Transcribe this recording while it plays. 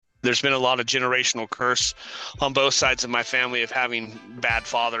there's been a lot of generational curse on both sides of my family of having bad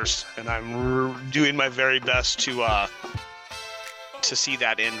fathers, and I'm doing my very best to see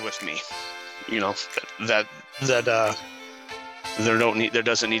that end with me. You know, that that there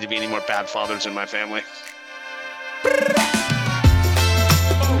doesn't need to be any more bad fathers in my family.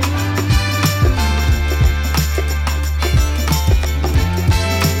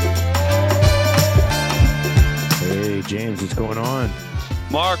 Hey, James, what's going on?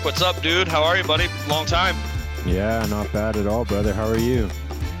 Mark, what's up, dude? How are you, buddy? Long time. Yeah, not bad at all, brother. How are you?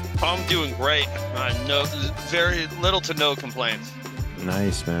 I'm doing great. No, very little to no complaints.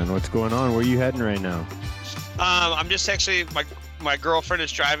 Nice, man. What's going on? Where are you heading right now? I'm just actually my girlfriend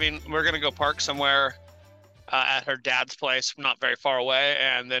is driving. We're gonna go park somewhere at her dad's place, not very far away,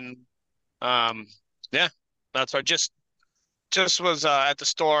 and then um, yeah, that's what just was at the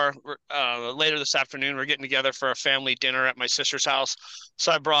store later this afternoon. We're getting together for a family dinner at my sister's house,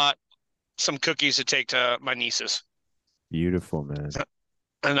 so I brought some cookies to take to my nieces, Beautiful, man.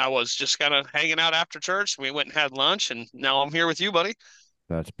 and I was just kind of hanging out after church. We went and had lunch, and now I'm here with you, buddy.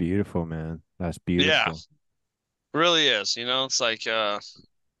 That's beautiful, man. That's Yeah, beautiful. really is. You know, it's like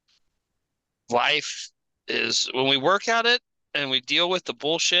life is when we work at it and we deal with the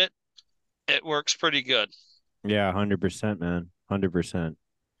bullshit, it works pretty good. Yeah, 100%, man. 100%.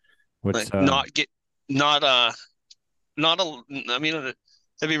 Like What's not get not not a I mean it'd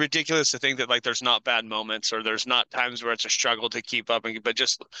be ridiculous to think that like there's not bad moments or there's not times where it's a struggle to keep up and but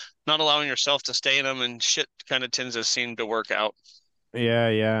just not allowing yourself to stay in them and shit kind of tends to seem to work out. Yeah,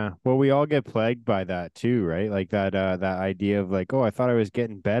 yeah. Well, we all get plagued by that too, right? Like that idea of like, oh, I thought I was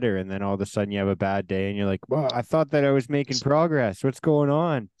getting better, and then all of a sudden you have a bad day and you're like, well, I thought that I was making progress. What's going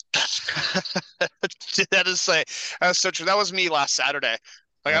on? That is say that's so true. That was me last Saturday.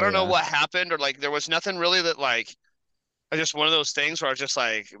 Like I Oh don't know yeah. what happened or like there was nothing really that like I just one of those things where I was just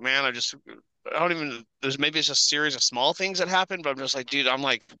like, man, I don't even there's maybe it's just a series of small things that happened, but I'm just like, dude, I'm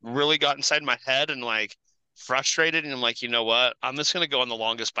like really got inside my head and like frustrated and I'm like, you know what? I'm just gonna go on the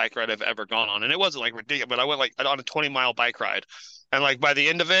longest bike ride I've ever gone on. And it wasn't like ridiculous, but I went like on a 20-mile bike ride. And like by the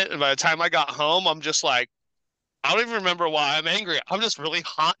end of it, and by the time I got home, I'm just like, I don't even remember why I'm angry. I'm just really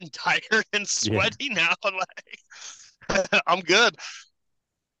hot and tired and Yeah. sweaty now. And like I'm good.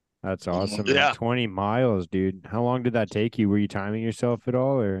 That's awesome, man. Yeah. 20 miles, dude. How long did that take you? Were you timing yourself at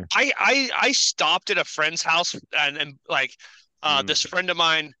all or? I stopped at a friend's house and like Mm, this friend of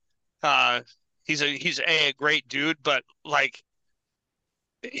mine uh he's a great dude but like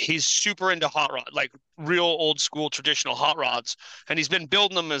he's super into hot rod like real old school traditional hot rods and he's been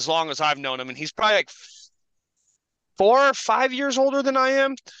building them as long as I've known him and he's probably like 4 or 5 years older than I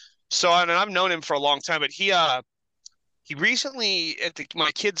am so and I've known him for a long time but he recently at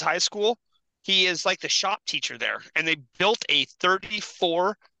my kid's high school he is like the shop teacher there and they built a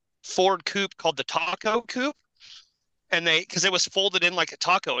 34 Ford coupe called the Taco Coupe and they because it was folded in like a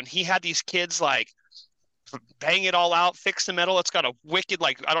taco and he had these kids like bang it all out, fix the metal. It's got a wicked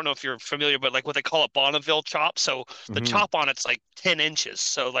like I don't know if you're familiar, but like what they call a Bonneville chop. So the hmm. chop on it's like 10 inches.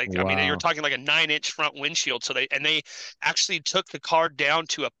 So like I mean you're Wow. talking like a 9 inch front windshield. So they actually took the car down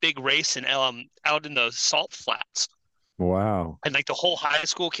to a big race in out in the salt flats. Wow. And like the whole high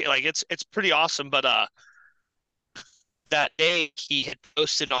school kid, like it's pretty awesome. But that day he had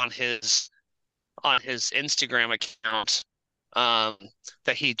posted on his Instagram account um,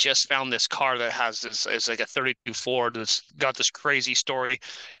 that he just found this car that has this is like a 32 Ford that's got this crazy story.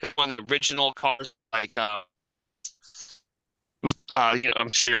 It's one of the original cars, like you know,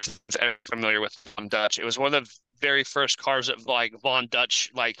 I'm sure you're familiar with Von Dutch. It was one of the very first cars that like Von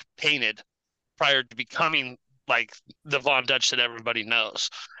Dutch like painted prior to becoming like the Von Dutch that everybody knows.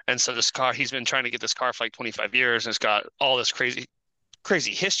 And so this car, he's been trying to get this car for like 25 years, and it's got all this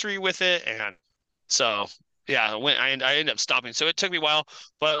crazy history with it. And so, yeah, I ended up stopping. So it took me a while,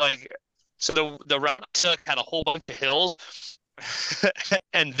 but like, so the route I took had a whole bunch of hills,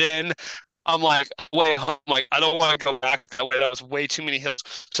 and then I'm like, wait, I'm like, I don't want to go back that way. That was way too many hills.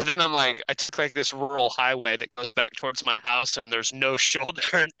 So then I'm like, I took like this rural highway that goes back towards my house, and there's no shoulder,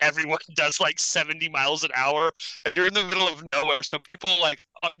 and everyone does like 70 miles an hour. And you're in the middle of nowhere, so people like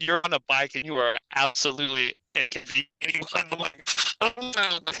you're on a bike and you are absolutely inconveniencing. I'm like, oh,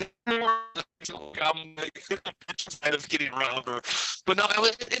 I'm like petrified of getting around, but no,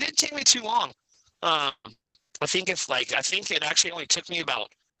 it didn't take me too long. Um, I think it actually only took me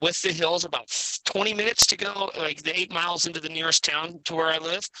about with the hills about 20 minutes to go like the 8 miles into the nearest town to where I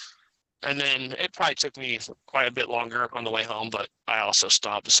live. And then it probably took me quite a bit longer on the way home, but I also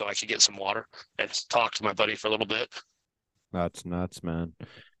stopped so I could get some water and talk to my buddy for a little bit. That's nuts, man.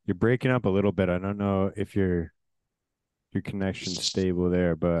 You're breaking up a little bit. I don't know if you're Your connection's stable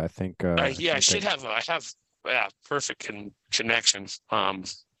there, but I think I Yeah, I think I should have. I have. Yeah, perfect connection.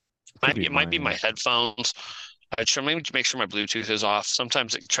 could be It might be mine my then. headphones. I try maybe to make sure my Bluetooth is off.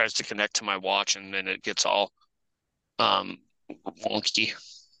 Sometimes it tries to connect to my watch and then it gets all um wonky.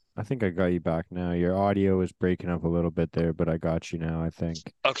 I think I got you back now. Your audio was breaking up a little bit there, but I got you now, I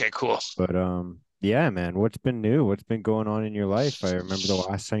think. Okay, cool. But yeah, man, what's been new? What's been going on in your life? I remember the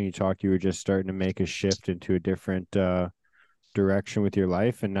last time you talked, you were just starting to make a shift into a different direction with your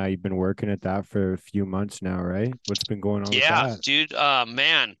life, and now you've been working at that for a few months now, right? What's been going on with Yeah, that? dude.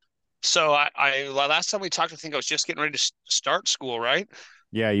 Man. So last time we talked, I think I was just getting ready to start school, right?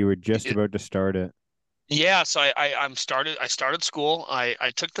 Yeah, you were just It- about to start it. yeah, so I started school.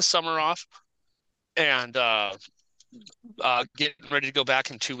 I took the summer off and getting ready to go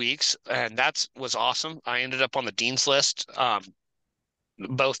back in 2 weeks, and that was awesome. I ended up on the dean's list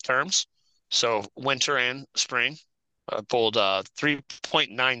both terms, so winter and spring. I pulled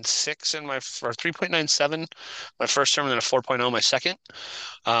 3.96 in my or 3.97 my first term, and then a 4.0 my second.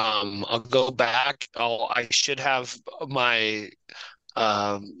 I'll go back. I should have my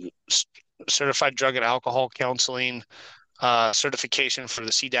um, certified drug and alcohol counseling certification for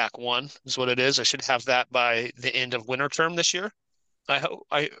the CDAC 1 is what it is. I should have that by the end of winter term this year. I hope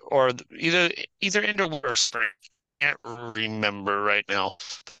I or either end or winter spring. Can't remember right now.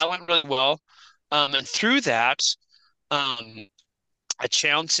 That went really well. And through that, um, a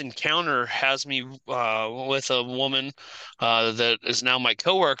chance encounter has me with a woman that is now my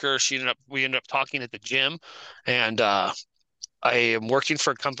coworker. We ended up talking at the gym, and I am working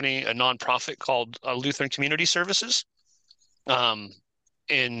for a company, a nonprofit called Lutheran Community Services, um,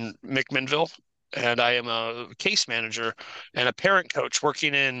 in McMinnville, and I am a case manager and a parent coach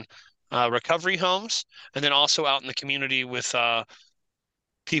working in recovery homes, and then also out in the community with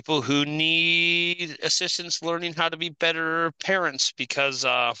people who need assistance learning how to be better parents because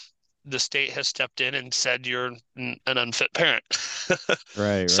the state has stepped in and said you're an unfit parent.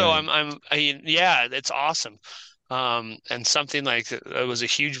 Right, So right. yeah, it's awesome. And something like that was a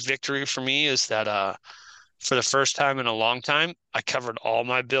huge victory for me is that for the first time in a long time, I covered all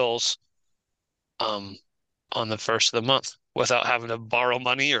my bills um, on the first of the month without having to borrow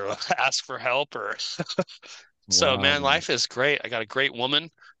money or ask for help or so Wow, man, man. life is great. I got a great woman.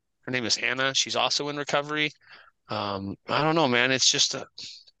 Her name is Hannah. She's also in recovery. I don't know, man. It's just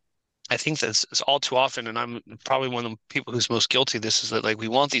I think that's it's all too often, and I'm probably one of the people who's most guilty of this, is that like we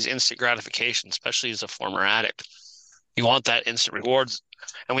want these instant gratification, especially as a former addict. You want that instant rewards,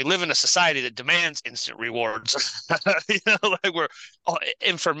 and we live in a society that demands instant rewards. Like we're all,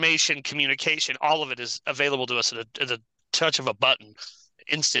 information, communication, all of it is available to us at a touch of a button,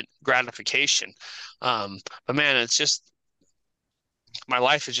 instant gratification. But man, it's just my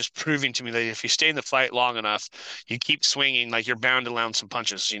life is just proving to me that if you stay in the fight long enough, you keep swinging, like you're bound to land some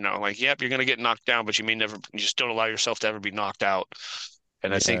punches, like, yep, you're going to get knocked down, but you just don't allow yourself to ever be knocked out.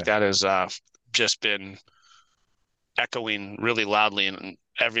 And I think Yeah, that has just been echoing really loudly in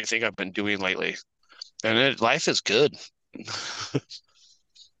everything I've been doing lately. And life is good.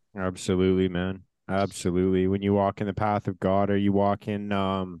 absolutely, man. Absolutely. When you walk in the path of God, or you walk in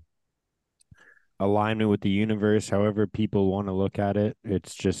alignment with the universe, however people want to look at it,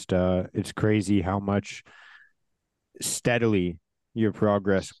 it's just it's crazy how much steadily your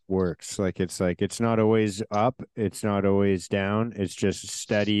progress works. Like it's not always up, it's not always down, it's just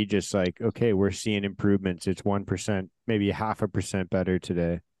steady, just like, okay, we're seeing improvements. It's 1%, maybe 0.5% better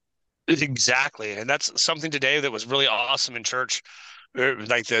today. Exactly. And that's something today that was really awesome in church.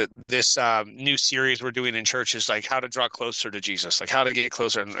 Like this new series we're doing in church is like how to draw closer to Jesus, like how to get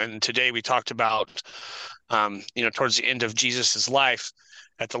closer. And today we talked about, towards the end of Jesus's life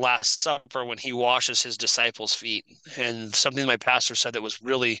at the Last Supper when he washes his disciples' feet. And something my pastor said that was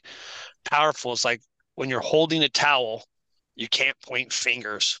really powerful is like when you're holding a towel, you can't point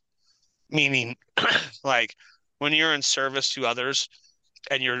fingers, meaning like when you're in service to others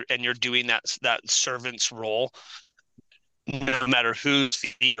and you're doing that servant's role, no matter whose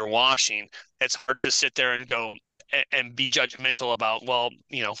feet you're washing, it's hard to sit there and go and be judgmental about, well,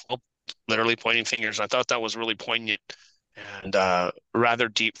 literally pointing fingers. I thought that was really poignant and rather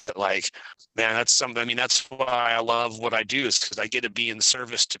deep. That like, man, that's something. I mean, that's why I love what I do, is because I get to be in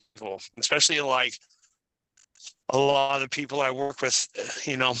service to people, especially like a lot of the people I work with.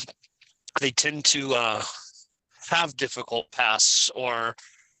 They tend to have difficult pasts,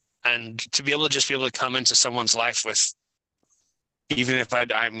 and to be able to just be able to come into someone's life with, even if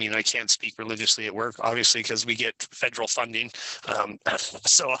I mean, I can't speak religiously at work, obviously, because we get federal funding.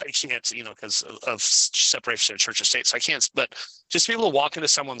 So I can't, because of separation of church and state. So I can't, but just be able to walk into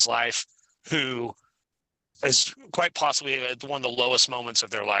someone's life who is quite possibly at one of the lowest moments of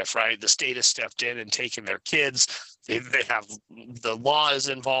their life, right? The state has stepped in and taken their kids. They have the law is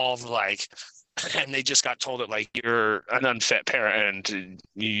involved, like, and they just got told that like you're an unfit parent and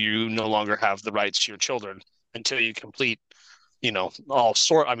you no longer have the rights to your children until you complete, all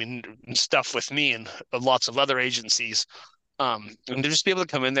sort. I mean, stuff with me and lots of other agencies. And to just be able to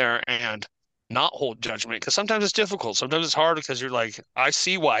come in there and not hold judgment because sometimes it's difficult. Sometimes it's hard because you're like, I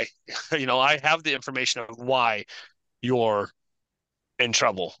see why, I have the information of why you're in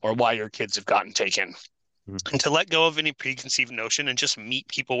trouble or why your kids have gotten taken. Mhm. And to let go of any preconceived notion and just meet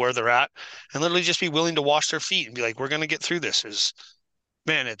people where they're at and literally just be willing to wash their feet and be like, we're going to get through this is,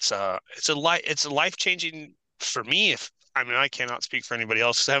 man, it's a life changing for me. If I mean, I cannot speak for anybody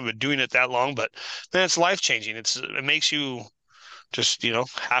else because I haven't been doing it that long, but man, it's life changing. It makes you just,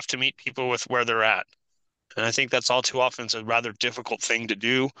 have to meet people with where they're at. And I think that's all too often it's a rather difficult thing to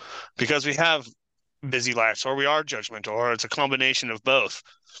do because we have busy lives or we are judgmental or it's a combination of both.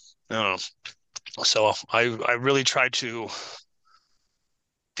 Um, so I really try to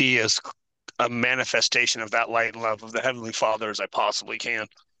be as a manifestation of that light and love of the Heavenly Father as I possibly can.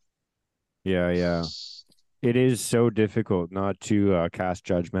 Yeah, yeah. It is so difficult not to cast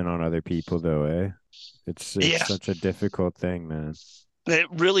judgment on other people, though, eh? It's Yeah, such a difficult thing, man. it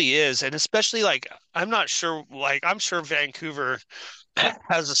really is. And especially like I'm not sure like I'm sure Vancouver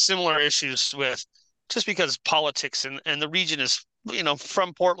has a similar issues with just because politics and the region is,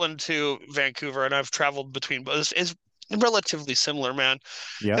 from Portland to Vancouver, and I've traveled between both is relatively similar, man.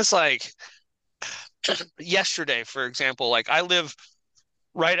 Yep. It's like yesterday, for example, like I live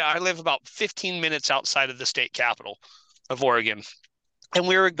about 15 minutes outside of the state capital of Oregon. And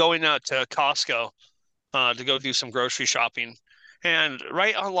we were going out to Costco to go do some grocery shopping. And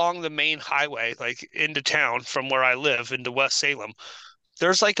right along the main highway, like into town from where I live into West Salem,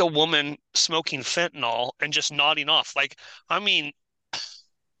 there's like a woman smoking fentanyl and just nodding off. Like, I mean,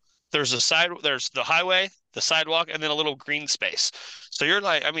 there's the highway, the sidewalk, and then a little green space. So you're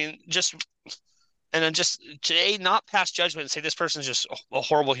like, I mean, and then just today, not pass judgment and say this person's just a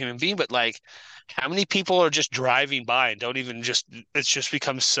horrible human being, but like, how many people are just driving by and don't even just, it's just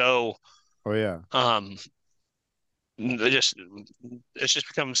become so, Oh yeah. um, just, it's just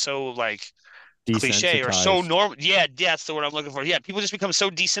become so like, cliche or so Desensitized. normal. Yeah, yeah, that's the word I'm looking for. Yeah, people just become so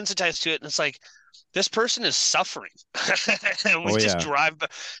desensitized to it, and it's like this person is suffering, and we Oh just yeah. drive,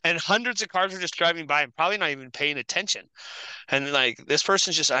 and hundreds of cars are just driving by and probably not even paying attention. And like this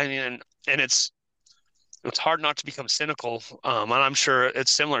person's just, I mean, and it's hard not to become cynical. And I'm sure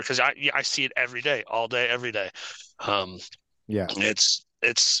it's similar because I see it every day, all day, every day. Um, Yeah. it's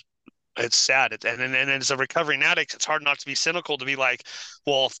sad. And as a recovering addict, it's hard not to be cynical to be like,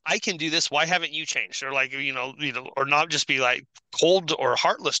 well, if I can do this, why haven't you changed? Or like, or not just be like cold or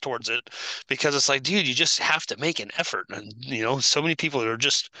heartless towards it because it's like, dude, you just have to make an effort. And, so many people are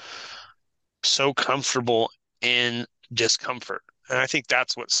just so comfortable in discomfort. And I think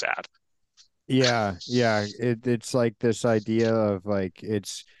that's what's sad. Yeah, yeah. It's like this idea of like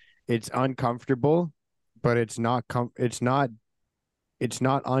it's uncomfortable, but it's not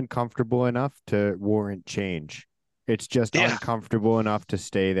uncomfortable enough to warrant change. It's just Yeah. uncomfortable enough to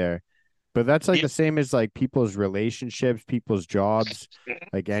stay there. But that's like Yeah. the same as like people's relationships, people's jobs,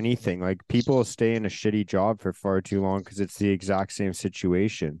 like anything. Like people stay in a shitty job for far too long because it's the exact same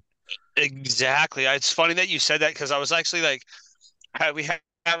situation. Exactly. It's funny that you said that because I was actually like, we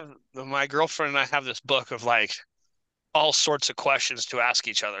have my girlfriend and I have this book of like all sorts of questions to ask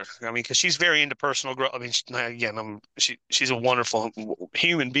each other. I mean, because she's very into personal growth. I mean, again, she's a wonderful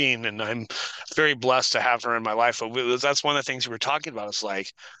human being, and I'm very blessed to have her in my life. But that's one of the things we were talking about. Is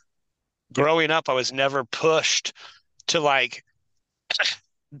like growing up, I was never pushed to like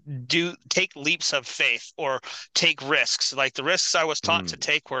do take leaps of faith or take risks. Like the risks I was taught to Mm.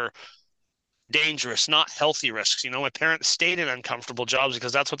 take were dangerous, not healthy risks. My parents stayed in uncomfortable jobs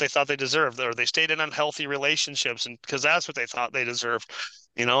because that's what they thought they deserved, or they stayed in unhealthy relationships and because that's what they thought they deserved.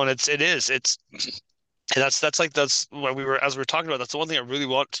 And it's that's what we were as we were talking about. That's the one thing I really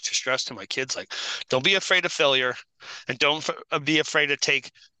want to stress to my kids. Like, don't be afraid of failure, and don't be afraid to take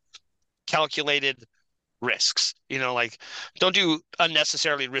calculated risks. Like don't do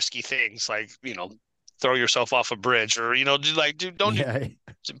unnecessarily risky things, like throw yourself off a bridge or don't do Yeah.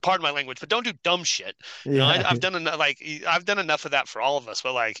 pardon my language, but don't do dumb shit. Yeah. I've done enough, like I've done enough of that for all of us.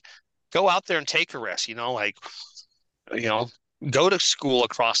 But like, go out there and take a risk. Like you know, go to school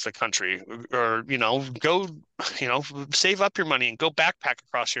across the country, or go, save up your money and go backpack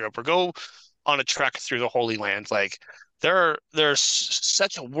across Europe, or go on a trek through the Holy Land. Like there's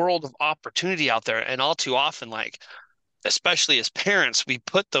such a world of opportunity out there, and all too often, like especially as parents, we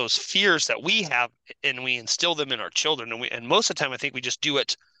put those fears that we have and we instill them in our children. And most of the time, I think we just do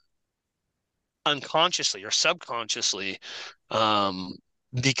it unconsciously or subconsciously, um,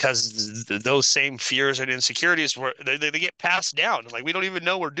 because those same fears and insecurities they get passed down. Like we don't even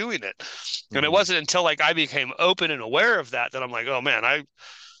know we're doing it. And it Hmm. wasn't until like I became open and aware of that that I'm like, oh man, I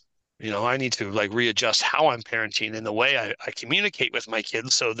need to like readjust how I'm parenting and the way I communicate with my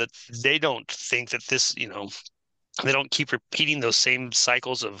kids so that they don't think that they don't keep repeating those same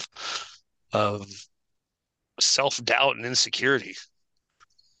cycles of self-doubt and insecurity.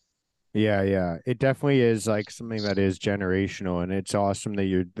 Yeah, yeah. It definitely is like something that is generational, and it's awesome that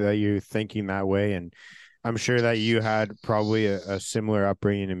you're thinking that way. And I'm sure that you had probably a similar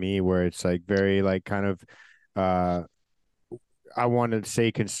upbringing to me where it's like very like kind of uh I wanted to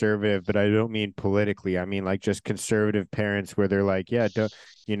say conservative, but I don't mean politically. I mean like just conservative parents where they're like, yeah,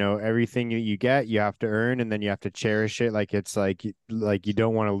 everything that you get, you have to earn, and then you have to cherish it. Like it's like you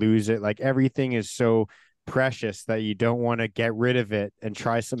don't want to lose it. Like everything is so precious that you don't want to get rid of it and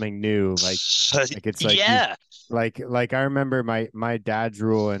try something new. So, Like it's like you yeah, like I remember my dad's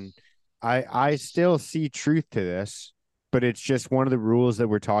rule, and I still see truth to this, but it's just one of the rules that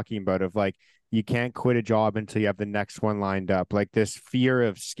we're talking about of like you can't quit a job until you have the next one lined up. Like this fear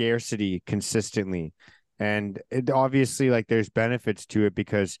of scarcity consistently. And it obviously like there's benefits to it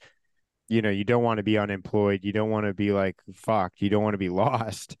because you don't want to be unemployed. You don't want to be like fucked. You don't want to be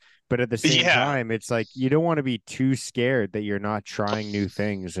lost. But at the same yeah, time, it's like you don't want to be too scared that you're not trying new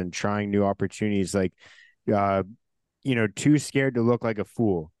things and trying new opportunities. Like, uh, too scared to look like a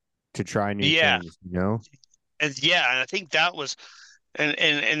fool to try new yeah, things, you know? and I think that was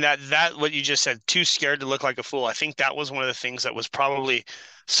and that what you just said, too scared to look like a fool. I think that was one of the things that was probably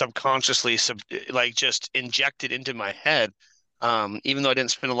subconsciously like just injected into my head. Even though I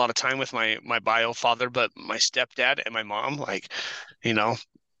didn't spend a lot of time with my bio father, but my stepdad and my mom, like, you know,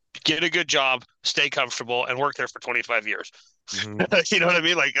 get a good job, stay comfortable, and work there for 25 years. Hmm. You know what I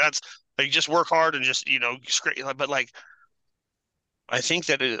mean? Like that's like just work hard and just scrape. But like I think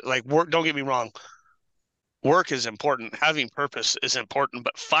that like work. Don't get me wrong, work is important. Having purpose is important,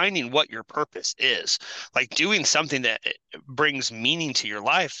 but finding what your purpose is, like doing something that brings meaning to your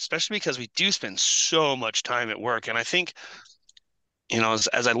life, especially because we do spend so much time at work. And I think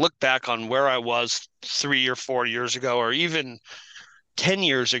as I look back on where I was 3 or 4 years ago, or even 10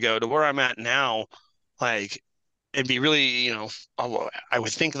 years ago to where I'm at now, like it'd be really, I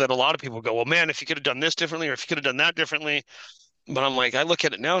would think that a lot of people go, well, man, if you could have done this differently or if you could have done that differently. But I'm like, I look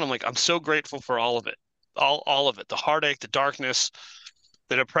at it now and I'm like, I'm so grateful for all of it, all of it, the heartache, the darkness,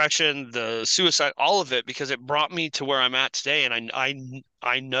 the depression, the suicide, all of it, because it brought me to where I'm at today. And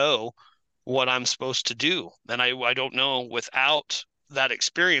I know what I'm supposed to do. And I don't know without that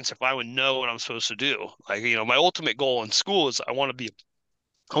experience if I would know what I'm supposed to do. Like, my ultimate goal in school is I want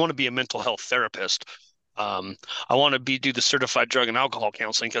to be a mental health therapist. Um, I want to do the certified drug and alcohol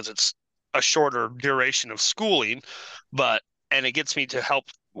counseling because it's a shorter duration of schooling, but and it gets me to help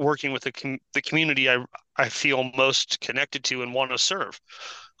working with the community I feel most connected to and want to serve.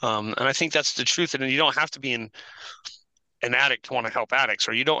 And I think that's the truth. And you don't have to be an addict to want to help addicts,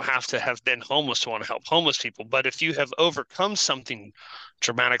 or you don't have to have been homeless to want to help homeless people. But if you have overcome something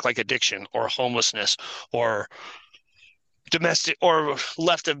traumatic like addiction or homelessness or domestic or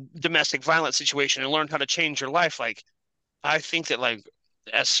left a domestic violence situation and learned how to change your life, like I think that like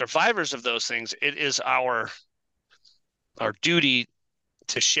as survivors of those things, it is our duty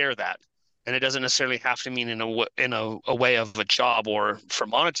to share that. And it doesn't necessarily have to mean in a way of a job or for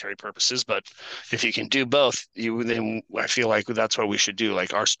monetary purposes, but if you can do both, then I feel like that's what we should do.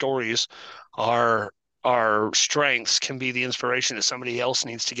 Like our stories, our our strengths can be the inspiration that somebody else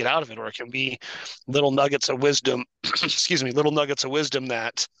needs to get out of it, or it can be little nuggets of wisdom, excuse me, little nuggets of wisdom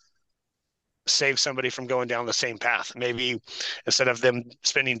that save somebody from going down the same path. Maybe instead of them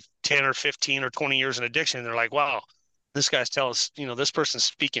spending 10 or 15 or 20 years in addiction, they're like, wow, this guy's telling us, this person's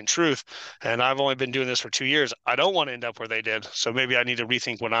speaking truth. And I've only been doing this for 2 years. I don't want to end up where they did. So maybe I need to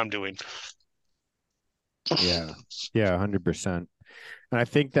rethink what I'm doing. Yeah. Yeah, 100%. And I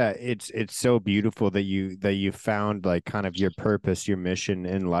think that it's so beautiful that you found like kind of your purpose, your mission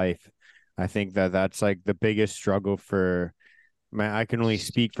in life. I think that that's like the biggest struggle for man. I can only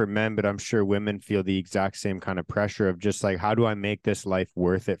speak for men, but I'm sure women feel the exact same kind of pressure of just like, how do I make this life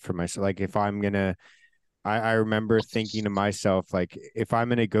worth it for myself? Like if I'm gonna, I remember thinking to myself, like if I'm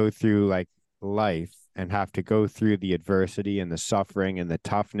gonna go through like life and have to go through the adversity and the suffering and the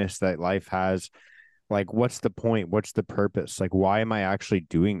toughness that life has, like what's the point, what's the purpose, like why am I actually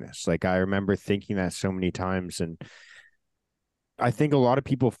doing this? Like I remember thinking that so many times. And I think a lot of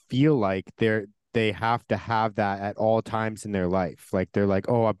people feel like they have to have that at all times in their life. Like they're like,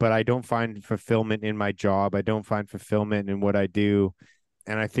 oh, but I don't find fulfillment in my job. I don't find fulfillment in what I do.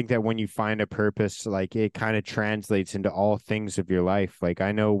 And I think that when you find a purpose, like it kind of translates into all things of your life. Like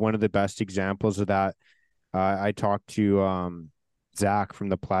I know one of the best examples of that. I talked to Zach from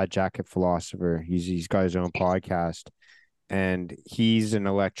the Plaid Jacket Philosopher. He's got his own podcast, and he's an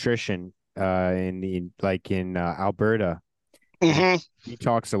electrician in Alberta, and Hmm. he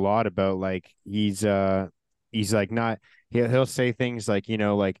talks a lot about like he's like not he'll say things like,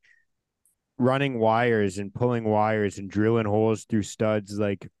 like running wires and pulling wires and drilling holes through studs,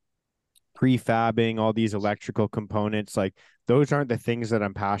 like prefabbing all these electrical components. Like those aren't the things that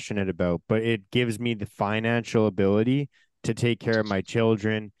I'm passionate about, but it gives me the financial ability to take care of my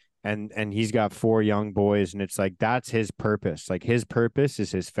children. And he's got four young boys, and it's like that's his purpose. Like his purpose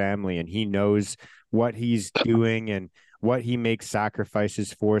is his family, and he knows what he's doing and what he makes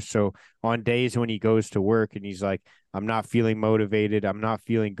sacrifices for. So on days when he goes to work and he's like, I'm not feeling motivated, I'm not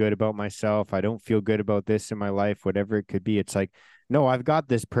feeling good about myself, I don't feel good about this in my life, whatever it could be, it's like, no, I've got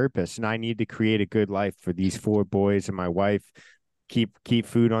this purpose and I need to create a good life for these four boys and my wife, keep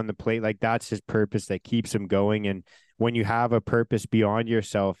food on the plate. Like that's his purpose that keeps him going. And when you have a purpose beyond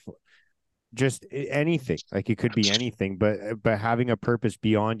yourself, just anything, like it could be anything, but having a purpose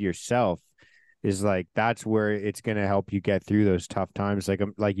beyond yourself is like that's where it's going to help you get through those tough times,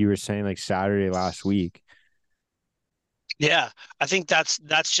 like you were saying, like Saturday last week. Yeah, I think that's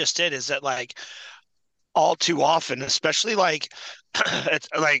just it. Is that like all too often, especially like it's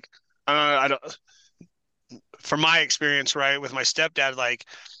like I don't from my experience, right, with my stepdad, like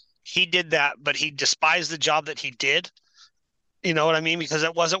he did that, but he despised the job that he did. You know what I mean? Because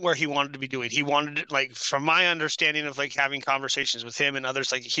that wasn't where he wanted to be doing. He wanted to, like, from my understanding of like having conversations with him and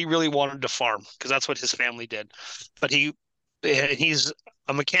others, like he really wanted to farm because that's what his family did. But he's he's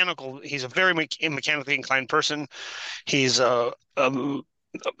a very mechanically inclined person. He's a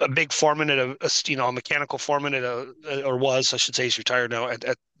big foreman at a mechanical foreman at or was, I should say, he's retired now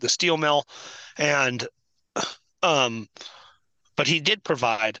at the steel mill. And, um, but he did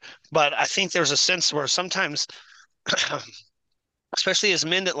provide. But I think there's a sense where sometimes, especially as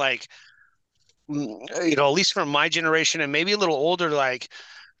men that like, at least from my generation and maybe a little older, like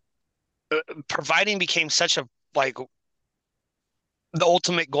providing became such a like the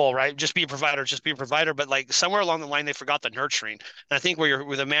ultimate goal, right? Just be a provider, just be a provider. But like somewhere along the line, they forgot the nurturing. And I think where you're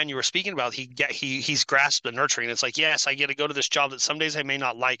with the man you were speaking about, he's grasped the nurturing. It's like, yes, I get to go to this job that some days I may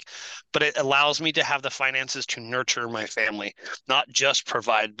not like, but it allows me to have the finances to nurture my family, not just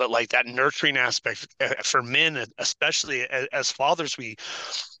provide, but like that nurturing aspect for men, especially as fathers, we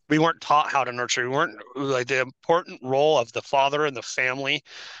weren't taught how to nurture. We weren't like the important role of the father and the family,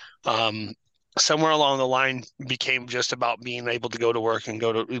 um, somewhere along the line became just about being able to go to work and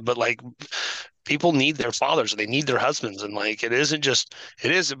but like people need their fathers, they need their husbands. And like, it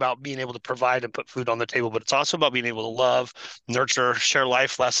is about being able to provide and put food on the table, but it's also about being able to love, nurture, share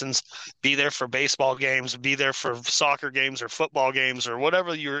life lessons, be there for baseball games, be there for soccer games or football games or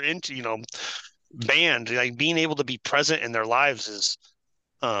whatever you're into, band, like being able to be present in their lives is,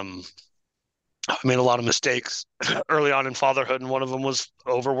 um, I made a lot of mistakes early on in fatherhood, and one of them was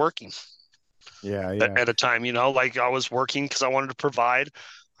overworking Yeah, yeah. at a time, like I was working because I wanted to provide.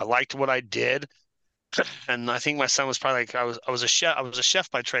 I liked what I did. And I think my son was probably like I was a chef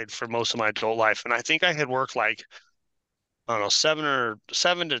by trade for most of my adult life. And I think I had worked like, I don't know,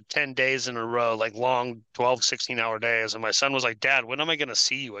 7 to 10 days in a row, like long 12, 16-hour days. And my son was like, Dad, when am I gonna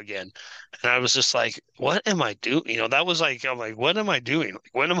see you again? And I was just like, what am I doing? That was like, I'm like, what am I doing?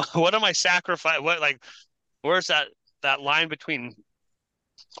 Like, what am I sacrificing? Where's that line between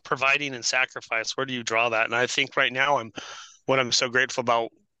providing and sacrifice? Where do you draw that? And I think right now what I'm so grateful about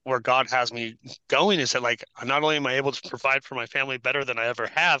where God has me going is that like not only am I able to provide for my family better than I ever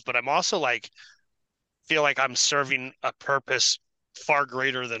have, but I'm also like feel like I'm serving a purpose far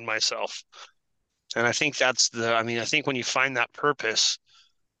greater than myself. And I think I think when you find that purpose,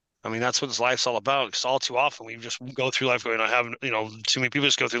 I mean, that's what life's all about. Because all too often we just go through life going, I have, too many people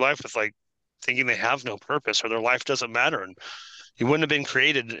just go through life with like thinking they have no purpose or their life doesn't matter. And you wouldn't have been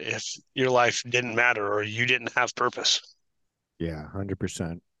created if your life didn't matter or you didn't have purpose. Yeah,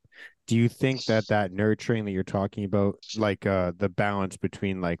 100%. Do you think that that nurturing that you're talking about, like the balance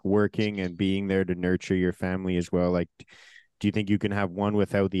between like working and being there to nurture your family as well, like do you think you can have one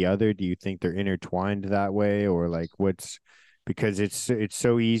without the other? Do you think they're intertwined that way, or like what's, because it's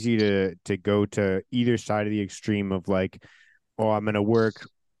so easy to go to either side of the extreme of like, oh, I'm going to work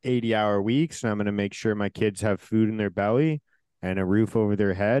 80-hour weeks and I'm going to make sure my kids have food in their belly and a roof over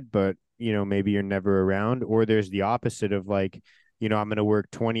their head, but maybe you're never around. Or there's the opposite of like, I'm going to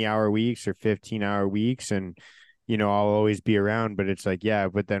work 20-hour weeks or 15-hour weeks, and I'll always be around. But it's like, yeah,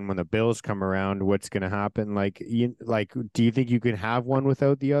 but then when the bills come around, what's going to happen? Do you think you can have one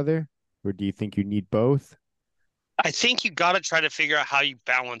without the other, or do you think you need both? I think you got to try to figure out how you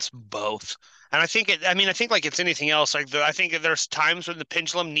balance both. And I think like it's anything else. I think that there's times when the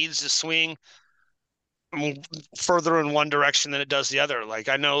pendulum needs to swing further in one direction than it does the other. Like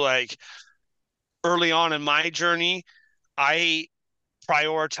I know, like early on in my journey, I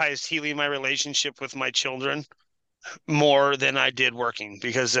prioritized healing my relationship with my children more than I did working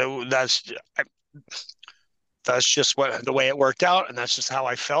because that's just what the way it worked out, and that's just how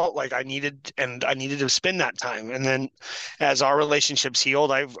I felt like I needed to spend that time. And then as our relationships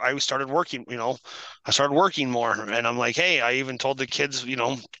healed, I started working, I started working more, and I'm like, hey, I even told the kids, when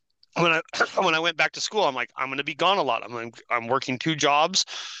I when I went back to school, I'm like, I'm going to be gone a lot. I'm working two jobs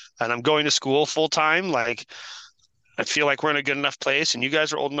and I'm going to school full time. Like I feel like we're in a good enough place, and you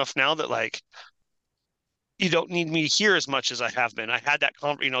guys are old enough now that like you don't need me here as much as I have been. I had that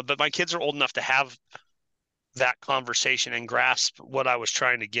but my kids are old enough to have that conversation and grasp what I was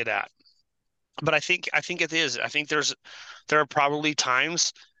trying to get at. But I think it is. I think there are probably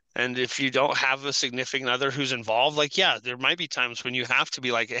times, and if you don't have a significant other who's involved, like yeah, there might be times when you have to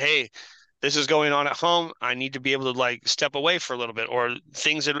be like, hey, this is going on at home. I need to be able to like step away for a little bit, or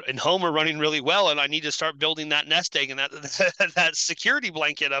things in home are running really well, and I need to start building that nest egg and that that security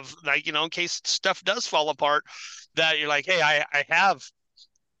blanket of like, in case stuff does fall apart, that you're like, hey, I have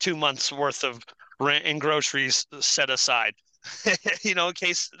 2 months worth of rent and groceries set aside. In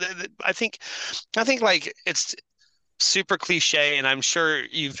case I think like it's super cliche, and I'm sure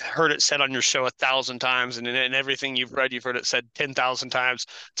you've heard it said on your show 1,000 times, and in everything you've read, you've heard it said 10,000 times.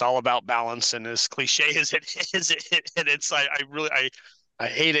 It's all about balance, and as cliche as it is, and it's I really I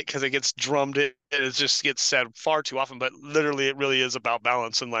hate it because it gets drummed in. It just gets said far too often, but literally, it really is about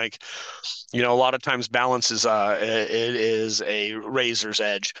balance. And like, a lot of times balance is it is a razor's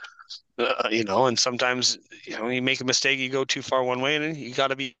edge. And sometimes you make a mistake, you go too far one way, and you got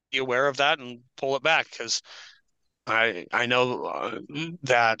to be aware of that and pull it back because I know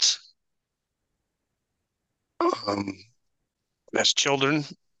that um, as children,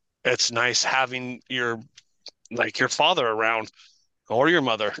 it's nice having your father around or your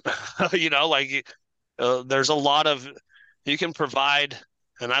mother. Like there's a lot of you can provide,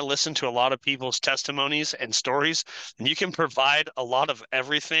 and I listen to a lot of people's testimonies and stories, and you can provide a lot of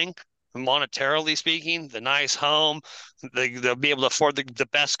everything. Monetarily speaking, the nice home, they'll be able to afford the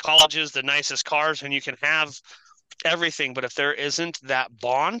best colleges, the nicest cars, and you can have everything. But if there isn't that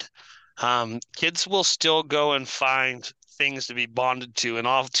bond, kids will still go and find things to be bonded to. And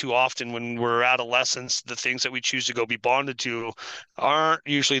all too often, when we're adolescents, the things that we choose to go be bonded to aren't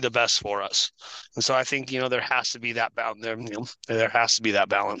usually the best for us. And so I think, there has to be that there has to be that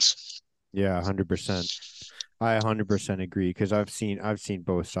balance. Yeah, 100%. I 100% agree because I've seen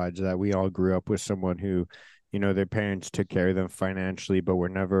both sides of that. We all grew up with someone who, their parents took care of them financially, but were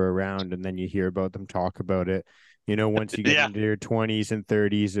never around. And then you hear about them talk about it, once you get Yeah, into your 20s and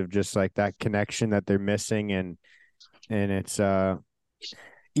 30s of just like that connection that they're missing. And it's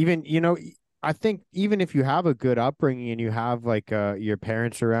even, I think even if you have a good upbringing and you have like your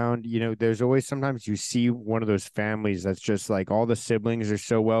parents around, there's always sometimes you see one of those families that's just like all the siblings are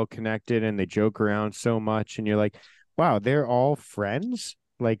so well connected and they joke around so much and you're like, wow, they're all friends.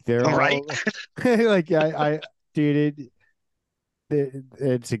 Like they're right. all like dude,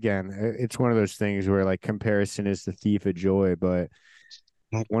 it's again, it's one of those things where like comparison is the thief of joy, but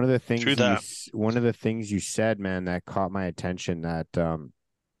True that. one of the things you said, man, that caught my attention that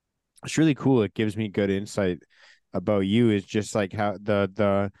it's really cool. It gives me good insight about you is just like how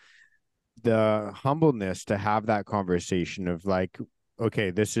the humbleness to have that conversation of like, okay,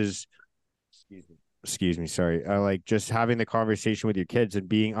 this is excuse me, sorry. Like just having the conversation with your kids and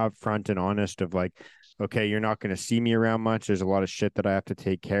being upfront and honest of like, okay, you're not going to see me around much. There's a lot of shit that I have to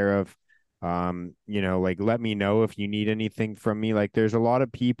take care of. Like let me know if you need anything from me. Like there's a lot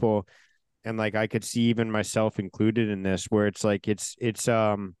of people and like I could see even myself included in this where it's like it's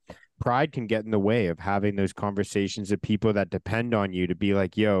pride can get in the way of having those conversations with people that depend on you to be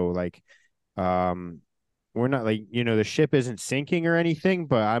like, yo, like um we're not like, the ship isn't sinking or anything,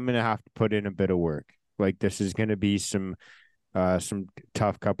 but I'm gonna have to put in a bit of work. Like this is gonna be some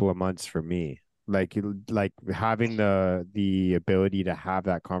tough couple of months for me. Like having the ability to have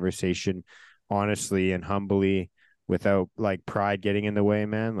that conversation honestly and humbly without like pride getting in the way,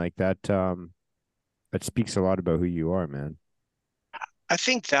 man. Like that speaks a lot about who you are, man. I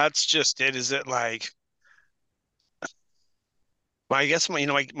think that's just it. Is that like, I guess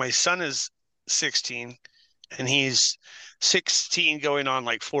my son is 16, and he's 16 going on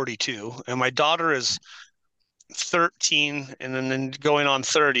like 42, and my daughter is 13 and then going on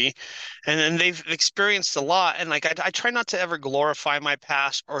 30, and then they've experienced a lot. And like I try not to ever glorify my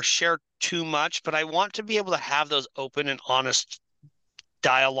past or share too much, but I want to be able to have those open and honest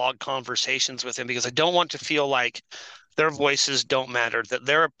dialogue conversations with him, because I don't want to feel like their voices don't matter, that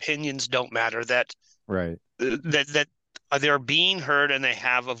their opinions don't matter, that Right. that they're being heard and they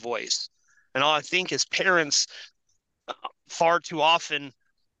have a voice. And all I think is parents, far too often,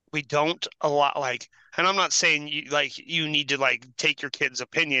 we don't a lot like, and I'm not saying you need to like take your kid's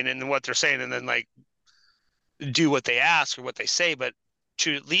opinion and what they're saying and then like do what they ask or what they say, but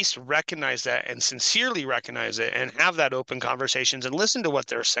to at least recognize that and sincerely recognize it and have that open conversations and listen to what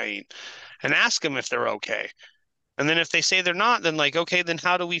they're saying and ask them if they're okay. And then if they say they're not, then like, okay, then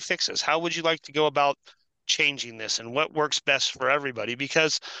how do we fix this? How would you like to go about changing this and what works best for everybody?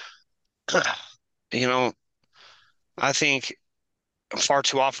 Because, you know, I think far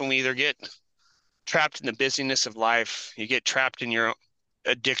too often we either get trapped in the busyness of life, you get trapped in your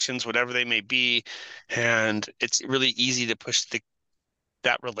addictions, whatever they may be, and it's really easy to push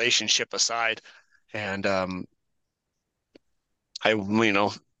that relationship aside. And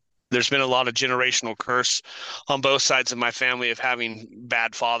there's been a lot of generational curse on both sides of my family of having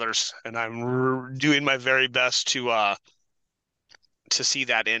bad fathers, and I'm doing my very best to see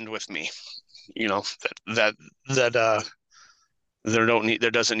that end with me. You know that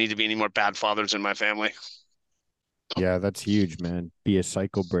there doesn't need to be any more bad fathers in my family. Yeah, that's huge, man. Be a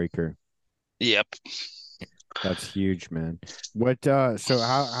cycle breaker. Yep. That's huge, man. What so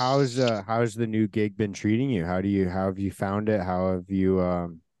how's the new gig been treating you? How have you found it? How have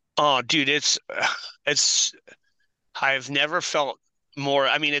you Oh, dude, it's I've never felt more.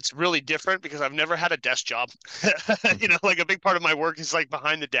 I mean, it's really different because I've never had a desk job. Like a big part of my work is like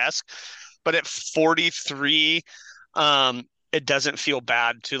behind the desk. But at 43, it doesn't feel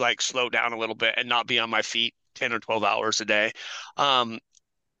bad to like slow down a little bit and not be on my feet 10 or 12 hours a day. Um,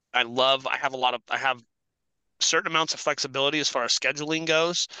 I have certain amounts of flexibility as far as scheduling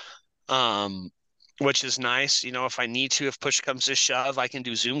goes. Um, which is nice. If I need to, if push comes to shove, I can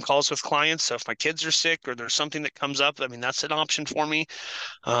do Zoom calls with clients. So if my kids are sick or there's something that comes up, I mean, that's an option for me.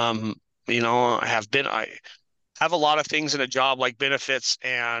 Um, I have a lot of things in a job like benefits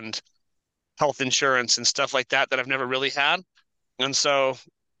and health insurance and stuff like that that I've never really had. And so,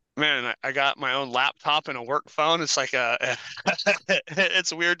 man, I got my own laptop and a work phone. It's like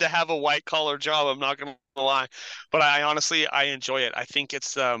it's weird to have a white collar job. I'm not gonna lie, but I honestly I enjoy it. I think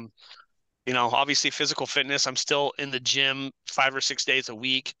it's obviously physical fitness. I'm still in the gym 5 or 6 days a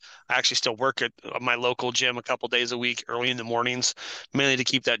week. I actually still work at my local gym a couple days a week, early in the mornings, mainly to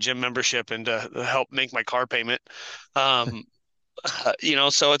keep that gym membership and to help make my car payment. Um,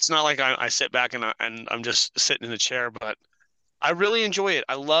 so it's not like I sit back and I'm just sitting in the chair, but I really enjoy it.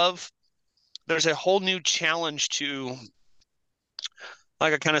 There's a whole new challenge to,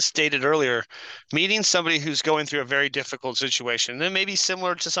 like I kind of stated earlier, meeting somebody who's going through a very difficult situation. And it may be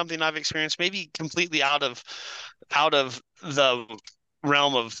similar to something I've experienced, maybe completely out of the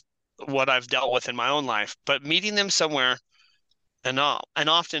realm of what I've dealt with in my own life, but meeting them somewhere and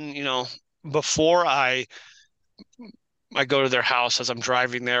often, before I go to their house as I'm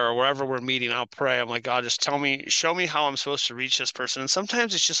driving there or wherever we're meeting, I'll pray. I'm like, God, just show me how I'm supposed to reach this person. And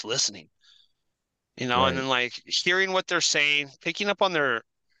sometimes it's just listening, and right. then like hearing what they're saying, picking up on their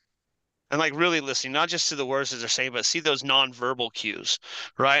and like really listening, not just to the words that they're saying, but see those nonverbal cues,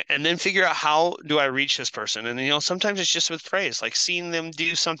 right? And then figure out how do I reach this person? And sometimes it's just with praise, like seeing them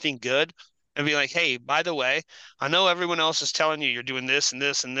do something good and be like, hey, by the way, I know everyone else is telling you you're doing this and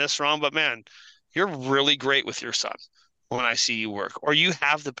this and this wrong, but man, you're really great with your son when I see you work, or you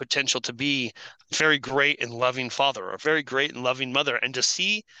have the potential to be a very great and loving father or a very great and loving mother. And to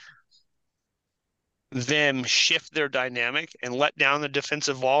see them shift their dynamic and let down the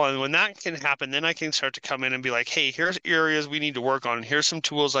defensive wall. And when that can happen, then I can start to come in and be like, hey, here's areas we need to work on. Here's some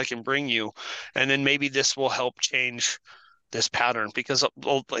tools I can bring you. And then maybe this will help change this pattern. Because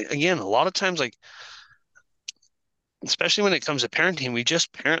again, a lot of times, like, especially when it comes to parenting, we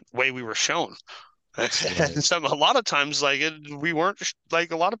just parent the way we were shown. Right. And a lot of times, like we weren't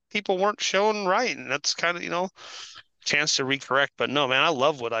like a lot of people weren't shown right. And that's kind of, chance to recorrect. But no, man, I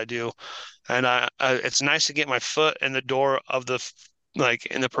love what I do. And it's nice to get my foot in the door of like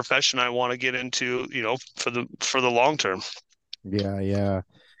in the profession I want to get into, for the long term. Yeah, yeah.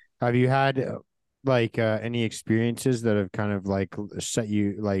 Have you had like any experiences that have kind of like set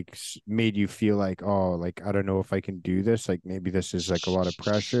you like made you feel like, oh, like I don't know if I can do this, like maybe this is like a lot of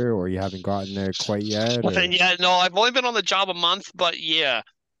pressure or you haven't gotten there quite yet And or yeah, no, I've only been on the job a month, but yeah,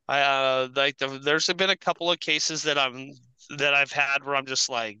 there's been a couple of cases that I've had where I'm just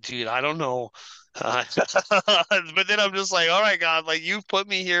like, dude, I don't know. Uh, but then I'm just like, all right, God, like you put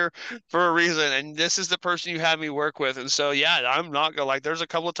me here for a reason, and this is the person you had me work with. And so, yeah, I'm not gonna like, there's a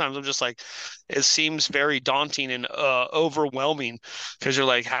couple of times I'm just like, it seems very daunting and overwhelming because you're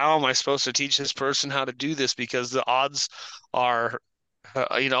like, how am I supposed to teach this person how to do this? Because the odds are,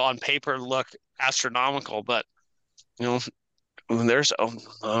 on paper look astronomical, but you know, there's, I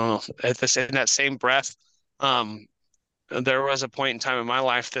don't know, in that same breath, um, there was a point in time in my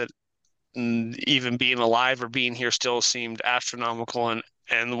life that even being alive or being here still seemed astronomical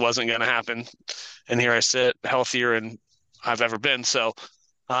and wasn't going to happen. And here I sit, healthier than I've ever been. So,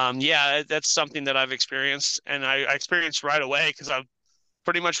 yeah, that's something that I've experienced, and I experienced right away because I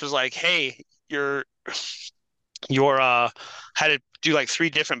pretty much was like, hey, your had to do like three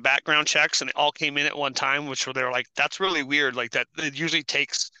different background checks and it all came in at one time, which were they're like, that's really weird. Like that it usually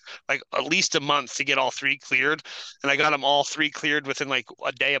takes like at least a month to get all three cleared. And I got them all three cleared within like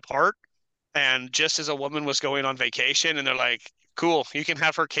a day apart. And just as a woman was going on vacation, and they're like, cool, you can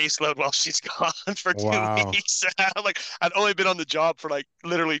have her caseload while she's gone for two Wow. weeks. I'm like, I'd only been on the job for like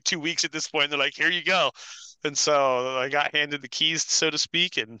literally 2 weeks at this point. And they're like, here you go. And so I got handed the keys, so to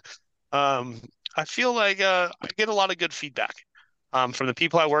speak. And um, I feel like I get a lot of good feedback from the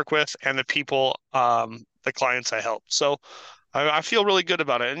people I work with and the people, the clients I help. So I feel really good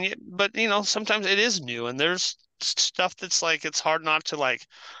about it. But sometimes it is new, and there's stuff that's like it's hard not to like,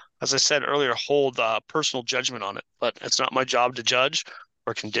 as I said earlier, hold personal judgment on it. But it's not my job to judge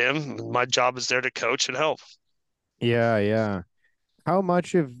or condemn. My job is there to coach and help. Yeah, yeah. How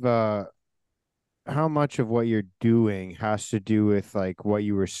much of how much of what you're doing has to do with like what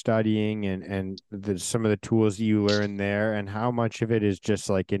you were studying and some of the tools you learned there, and how much of it is just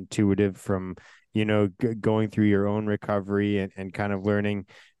like intuitive from, going through your own recovery and kind of learning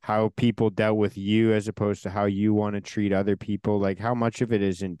how people dealt with you as opposed to how you want to treat other people? Like how much of it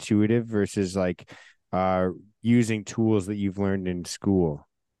is intuitive versus like uh using tools that you've learned in school?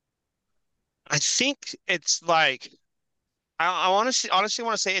 I think it's like I honestly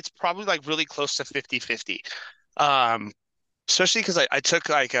want to say it's probably like really close to 50-50. Um, Especially because I took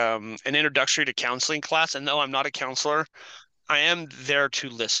like an introductory to counseling class, and no, I'm not a counselor. I am there to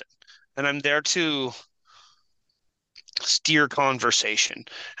listen, and I'm there to steer conversation.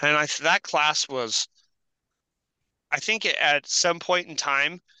 And that class was, I think at some point in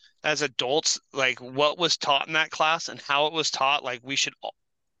time as adults, like what was taught in that class and how it was taught, like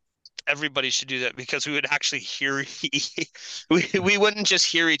everybody should do that because we would actually hear we wouldn't just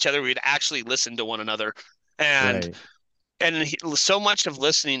hear each other, we'd actually listen to one another. And Right. so much of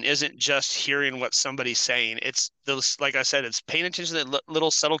listening isn't just hearing what somebody's saying. It's those, like I said, it's paying attention to the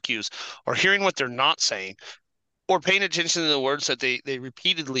little subtle cues, or hearing what they're not saying, or paying attention to the words that they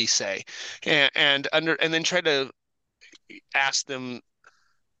repeatedly say, and then try to ask them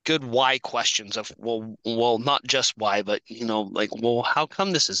good why questions of, well, not just why, but like, well, how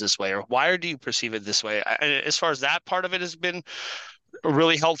come this is this way, or why do you perceive it this way? And as far as that part of it has been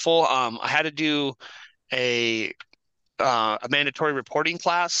really helpful. I had to do a a mandatory reporting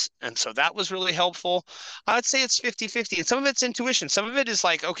class. And so that was really helpful. I'd say it's 50-50. And some of it's intuition. Some of it is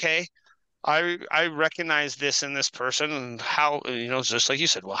like, okay, I recognize this in this person, and how, just like you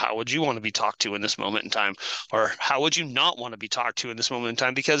said, well, how would you want to be talked to in this moment in time? Or how would you not want to be talked to in this moment in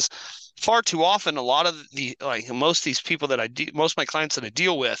time? Because far too often, a lot of most of these people most of my clients that I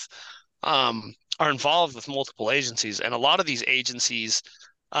deal with, are involved with multiple agencies. And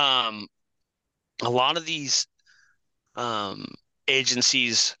um, a lot of these um,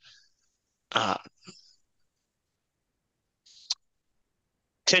 agencies uh,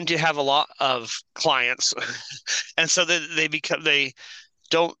 tend to have a lot of clients, and so they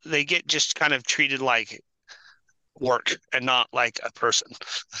get just kind of treated like work and not like a person,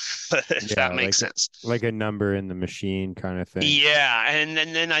 if that Yeah, makes sense. like a number in the machine kind of thing. Yeah, and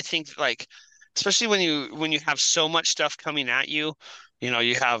then I think like, especially when you have so much stuff coming at you,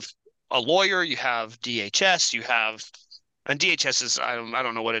 you have a lawyer, you have DHS, you have and DHS is, I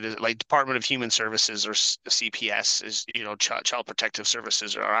don't know what it is, like Department of Human Services, or CPS is, Child Protective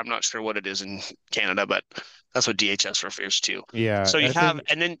Services, or I'm not sure what it is in Canada, but that's what DHS refers to. Yeah, So you I have, think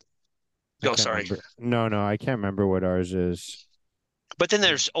and then I go, can't sorry. remember. No, no, I can't remember what ours is. But then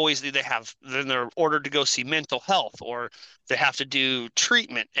there's always then they're ordered to go see mental health, or they have to do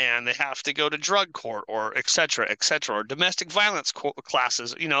treatment, and they have to go to drug court, or et cetera, or domestic violence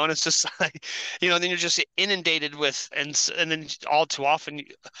classes, and it's just like, then you're just inundated with, and then all too often,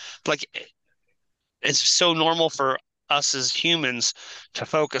 like, it's so normal for us as humans to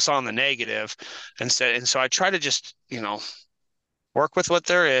focus on the negative, and so I try to just, work with what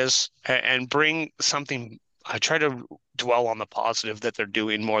there is and bring something. I try to dwell on the positive that they're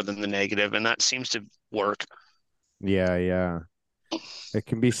doing more than the negative, and that seems to work. Yeah, yeah. It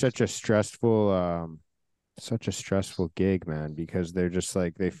can be such a stressful gig, man, because they're just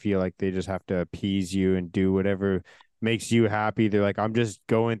like they feel like they just have to appease you and do whatever makes you happy. They're like, I'm just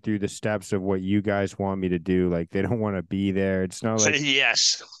going through the steps of what you guys want me to do. Like they don't want to be there.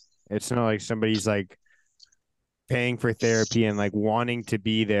 Yes. It's not like somebody's like paying for therapy and like wanting to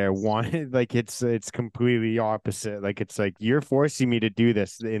be there, wanted like it's completely opposite. Like it's like you're forcing me to do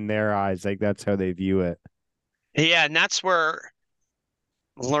this in their eyes. Like that's how they view it. Yeah, and that's where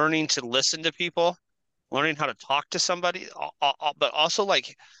learning to listen to people, learning how to talk to somebody, but also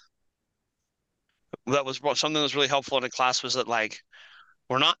like that was something that was really helpful in a class was that like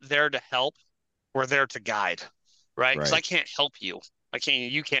we're not there to help, we're there to guide, right? Because I Right. can't help you.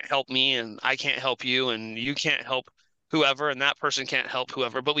 You can't help me, and I can't help you, and you can't help whoever, and that person can't help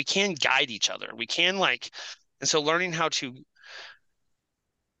whoever, but we can guide each other. We can and so learning how to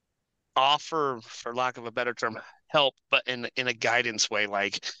offer, for lack of a better term, help, but in a guidance way,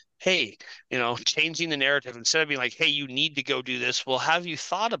 like, hey, changing the narrative instead of being like, hey, you need to go do this. Well, have you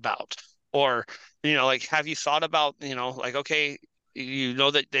thought about, or like, have you thought about, like, okay,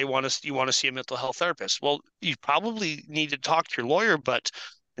 that you want to see a mental health therapist. Well, you probably need to talk to your lawyer, but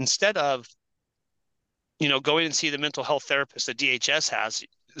instead of going and see the mental health therapist that DHS has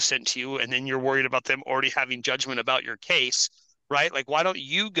sent to you, and then you're worried about them already having judgment about your case, right? Like, why don't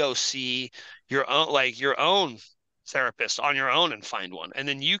you go see your own therapist on your own and find one, and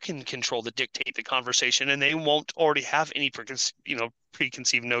then you can control the dictate the conversation, and they won't already have any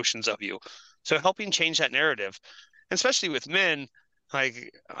preconceived notions of you. So helping change that narrative, especially with men.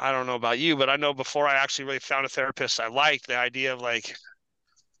 Like, I don't know about you, but I know before I actually really found a therapist I liked, the idea of like,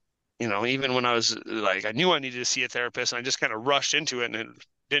 even when I was like, I knew I needed to see a therapist and I just kind of rushed into it and it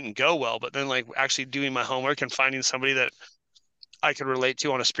didn't go well. But then, like, actually doing my homework and finding somebody that I could relate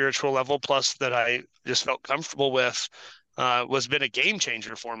to on a spiritual level, plus that I just felt comfortable with, was been a game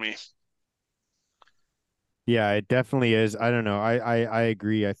changer for me. Yeah, it definitely is. I don't know. I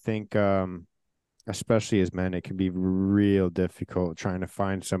agree. I think especially as men, it can be real difficult trying to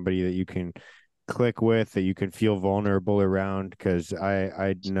find somebody that you can click with, that you can feel vulnerable around. Because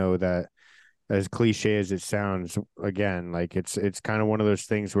I know that as cliche as it sounds, again, like it's kind of one of those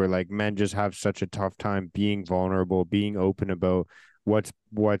things where like men just have such a tough time being vulnerable, being open about what's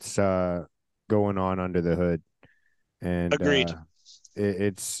going on under the hood. And Agreed.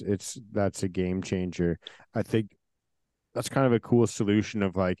 it's that's a game changer. I think that's kind of a cool solution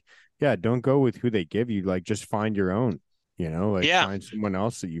of like, yeah, don't go with who they give you. Like just find your own, like Yeah, find someone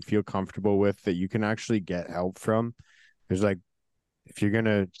else that you feel comfortable with that you can actually get help from. There's like if you're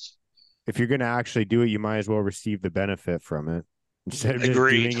gonna if you're gonna actually do it, you might as well receive the benefit from it instead of just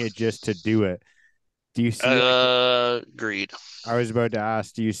agreed. doing it just to do it. Do you see like Agreed. I was about to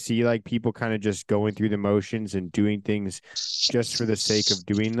ask, do you see like people kind of just going through the motions and doing things just for the sake of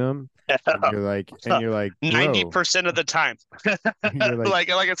doing them? And you're like, bro, 90% of the time. you're like,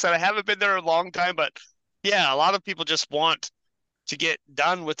 Like I said, I haven't been there a long time, but yeah, a lot of people just want to get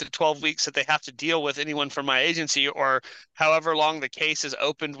done with the 12 weeks that they have to deal with anyone from my agency or however long the case is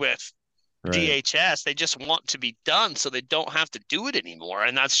opened with right. DHS. They just want to be done so they don't have to do it anymore.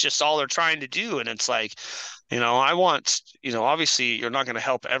 And that's just all they're trying to do. And it's like, I want, obviously you're not going to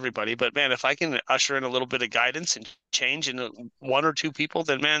help everybody, but man, if I can usher in a little bit of guidance and change in one or two people,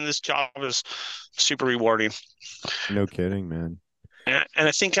 then man, this job is super rewarding. No kidding, man. And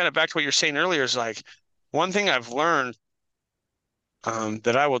I think kind of back to what you're saying earlier is like one thing I've learned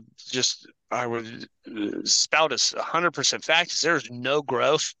that I would spout as 100% fact is there's no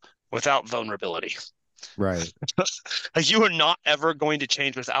growth without vulnerability. Right. Like you are not ever going to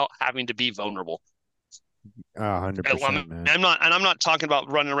change without having to be vulnerable. 100%, man. I'm not talking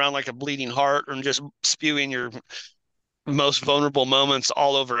about running around like a bleeding heart and just spewing your most vulnerable moments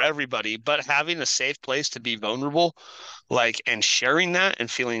all over everybody, but having a safe place to be vulnerable, like, and sharing that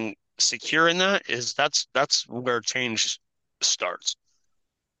and feeling secure in that that's where change starts.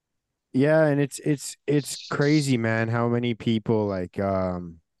 Yeah, and it's crazy, man, how many people like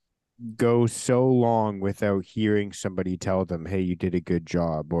go so long without hearing somebody tell them, "Hey, you did a good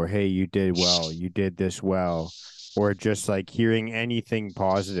job," or "Hey, you did well, you did this well," or just like hearing anything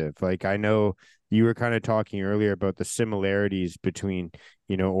positive. Like I know you were kind of talking earlier about the similarities between,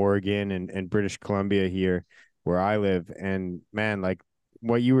 Oregon and British Columbia here where I live. And man, like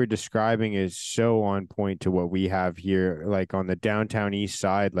what you were describing is so on point to what we have here, like on the downtown east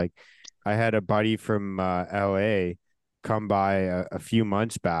side. Like I had a buddy from LA come by a few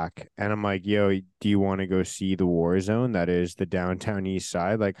months back, and I'm like, yo, do you want to go see the war zone that is the downtown east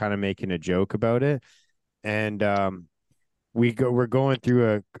side? Like kind of making a joke about it. And we're going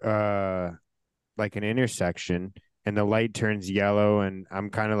through a like an intersection, and the light turns yellow, and I'm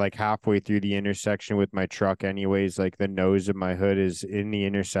kind of like halfway through the intersection with my truck anyways, like the nose of my hood is in the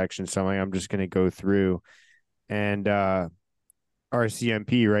intersection, so I'm just gonna go through. And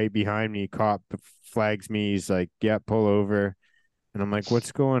RCMP right behind me, cop flags me. He's like, yeah, pull over. And I'm like,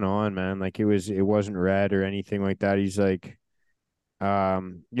 what's going on, man? Like it wasn't red or anything like that. He's like,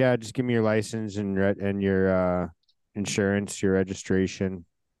 yeah, just give me your license and your insurance, your registration.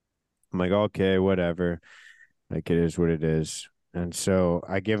 I'm like, okay, whatever. Like it is what it is. And so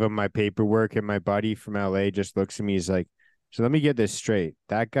I give him my paperwork, and my buddy from LA just looks at me. He's like, so let me get this straight.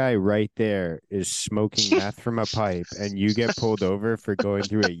 That guy right there is smoking meth from a pipe, and you get pulled over for going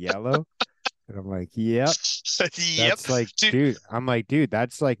through a yellow? And I'm like, yep. Yep. That's like, Dude, dude, I'm like, dude,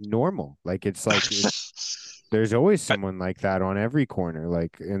 that's like normal. Like it's like there's always someone like that on every corner,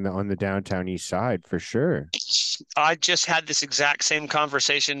 like on the downtown east side for sure. I just had this exact same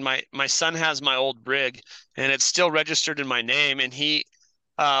conversation. My son has my old rig, and it's still registered in my name. And he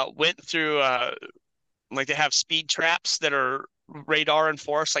went through like they have speed traps that are radar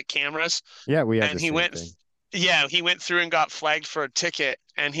enforced, like cameras. Yeah, we have And the same thing. yeah, he went through and got flagged for a ticket.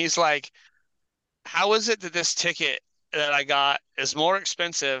 And he's like, how is it that this ticket that I got is more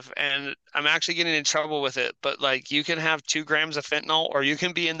expensive and I'm actually getting in trouble with it? But like you can have 2 grams of fentanyl, or you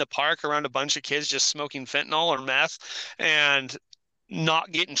can be in the park around a bunch of kids just smoking fentanyl or meth and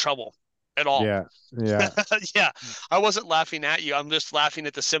not get in trouble at all. Yeah, yeah. Yeah, I wasn't laughing at you. I'm just laughing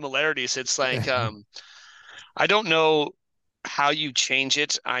at the similarities. It's like I don't know how you change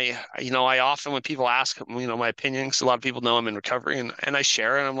it. I often when people ask, my opinions, a lot of people know I'm in recovery, and I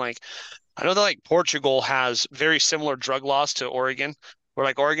share it. And I'm like, I know that like Portugal has very similar drug laws to Oregon, where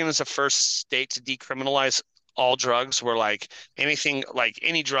like Oregon is the first state to decriminalize all drugs, where like anything like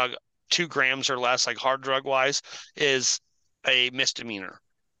any drug 2 grams or less, like hard drug wise, is a misdemeanor.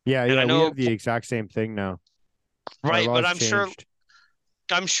 Yeah, And yeah, I we know, have the exact same thing now. Our right, but laws I'm sure changed.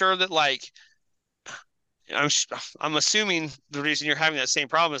 I'm sure that like I'm I'm assuming the reason you're having that same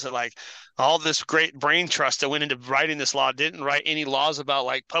problem is that like all this great brain trust that went into writing this law didn't write any laws about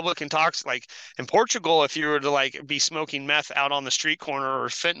like public intox. Like in Portugal, if you were to like be smoking meth out on the street corner or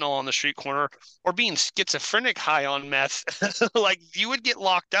fentanyl on the street corner or being schizophrenic high on meth, like you would get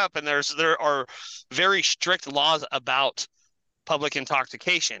locked up. And there are very strict laws about public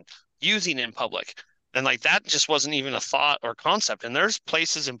intoxication, using in public. And like that just wasn't even a thought or concept. And there's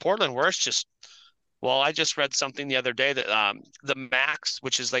places in Portland where it's just well, I just read something the other day that the Max,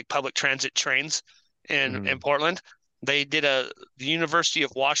 which is like public transit trains in Hmm. Portland, they did the University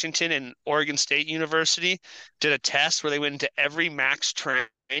of Washington and Oregon State University did a test where they went into every Max train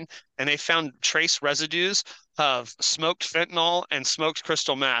and they found trace residues of smoked fentanyl and smoked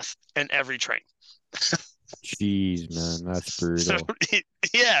crystal meth in every train. Jeez, man, that's So brutal.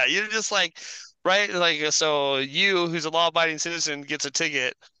 yeah, you're just like, right? Like, so you, who's a law-abiding citizen, gets a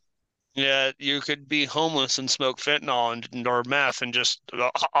ticket. Yeah, you could be homeless and smoke fentanyl and or meth and just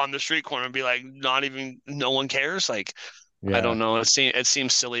on the street corner and be like, not even, no one cares. Like, I Yeah. don't know. It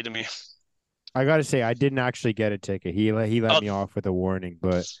seems silly to me. I gotta say, I didn't actually get a ticket. He let Oh, me off with a warning,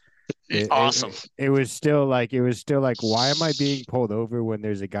 but awesome. it was still like why am I being pulled over when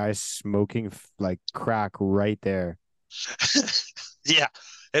there's a guy smoking like crack right there? Yeah,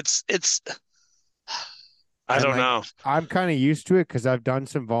 it's. I And don't like know. I'm kind of used to it because I've done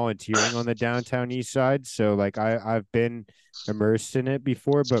some volunteering on the downtown east side. So like I've been immersed in it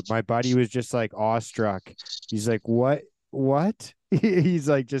before, but my buddy was just like awestruck. He's like, "What? What?" He's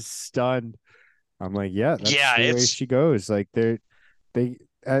like just stunned. I'm like, "Yeah, that's Yeah, the way it's she goes." Like they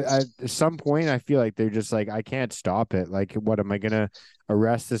at some point I feel like they're just like, I can't stop it. Like, what am I gonna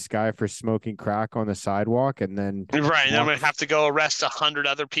arrest this guy for smoking crack on the sidewalk and then right. And then I'm walk gonna have to go arrest 100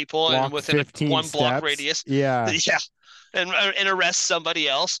 other people and walk within a 15 1 block steps? radius. Yeah. Yeah, and arrest somebody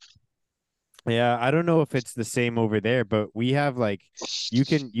else. Yeah, I don't know if it's the same over there, but we have like you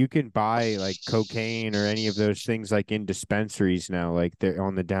can buy like cocaine or any of those things like in dispensaries now, like they're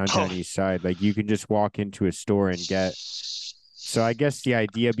on the Oh, downtown east side. Like you can just walk into a store and get. So I guess the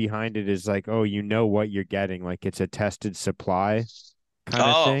idea behind it is like, oh, you know what you're getting, like it's a tested supply kind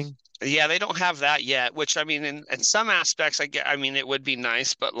of oh, thing. yeah. They don't have that yet. Which I mean, in some aspects, I get. I mean, it would be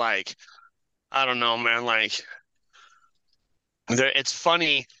nice, but like, I don't know, man. Like, it's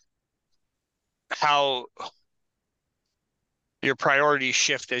funny how your priorities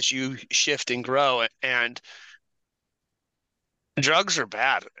shift as you shift and grow. And drugs are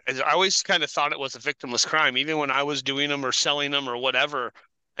bad. I always kind of thought it was a victimless crime, even when I was doing them or selling them or whatever,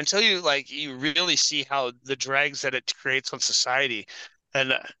 until you really see how the drags that it creates on society.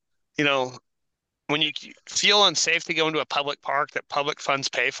 And, you know, when you feel unsafe to go into a public park that public funds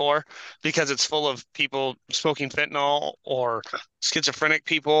pay for because it's full of people smoking fentanyl or schizophrenic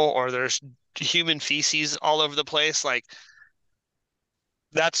people or there's human feces all over the place, like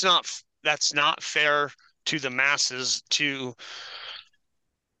that's not fair to the masses to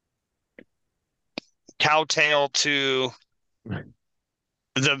cowtail to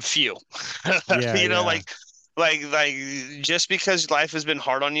the few. Yeah, You know, yeah. like just because life has been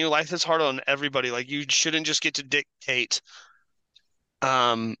hard on you, life is hard on everybody. Like you shouldn't just get to dictate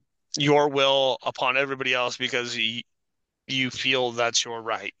um your will upon everybody else because you feel that's your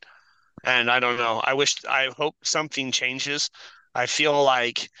right. And I don't know. I hope something changes. I feel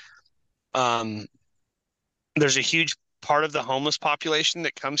like um there's a huge part of the homeless population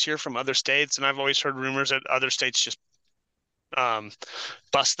that comes here from other states, and I've always heard rumors that other states just um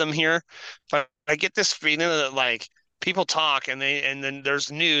bust them here. But I get this feeling that like people talk and then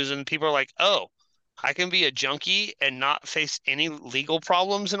there's news and people are like, "Oh, I can be a junkie and not face any legal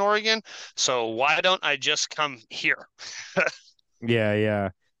problems in Oregon. So why don't I just come here?" Yeah, yeah.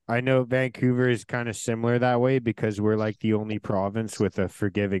 I know Vancouver is kind of similar that way because we're like the only province with a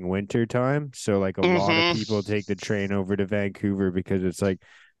forgiving winter time. So like a lot of Hmm. people take the train over to Vancouver because it's like,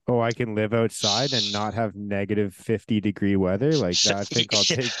 oh, I can live outside and not have negative 50-degree weather. Like that, I think I'll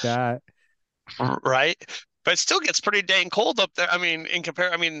take that. Right? But it still gets pretty dang cold up there. I mean,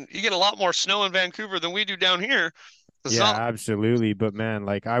 you get a lot more snow in Vancouver than we do down here. It's Yeah, not absolutely. But man,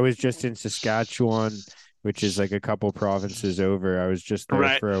 like I was just in Saskatchewan, which is like a couple provinces over. I was just there right,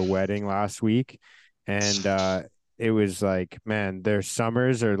 for a wedding last week, and it was like, man, their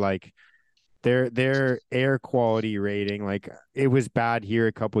summers are like their air quality rating, like it was bad here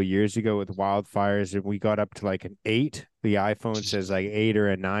a couple years ago with wildfires, and we got up to like an 8. The iPhone says like 8 or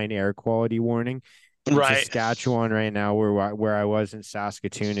a 9 air quality warning. In right. Saskatchewan right now, where I was in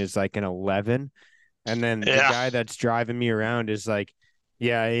Saskatoon, is like an 11. And then the Yeah, guy that's driving me around is like,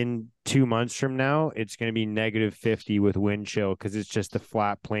 yeah, in 2 months from now, it's going to be negative 50 with wind chill because it's just the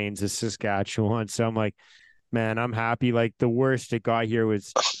flat plains of Saskatchewan. So I'm like, man, I'm happy. Like the worst it got here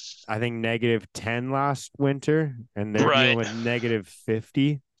was, I think, negative 10 last winter, and they're dealing right. with negative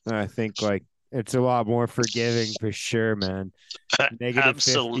 50. I think like it's a lot more forgiving for sure, man. Negative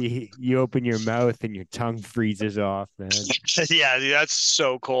Absolutely. 50, you open your mouth and your tongue freezes off, man. Yeah, dude, that's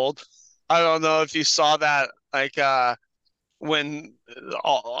so cold. I don't know if you saw that, when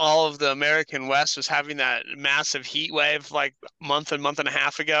all of the American West was having that massive heat wave like month and a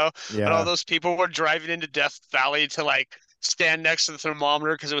half ago, and all Yeah. those people were driving into Death Valley to like stand next to the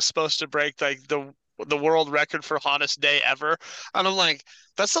thermometer because it was supposed to break like the world record for hottest day ever. And I'm like,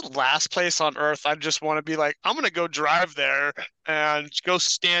 that's the last place on earth I just want to be like, I'm gonna go drive there and go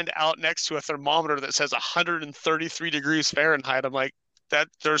stand out next to a thermometer that says 133 degrees Fahrenheit. I'm like, that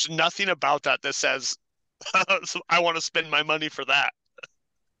there's nothing about that that says so I want to spend my money for that.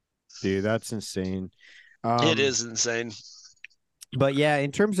 Dude, that's insane. It Um, is insane. but yeah,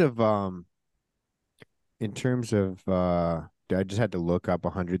 in terms of I just had to look up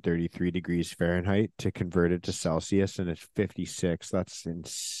 133 degrees Fahrenheit to convert it to Celsius, and it's 56. That's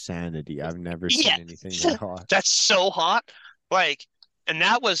insanity. I've never Yeah, seen anything that hot. that's so hot. Like, and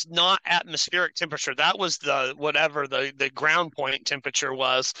that was not atmospheric temperature. That was the whatever the ground point temperature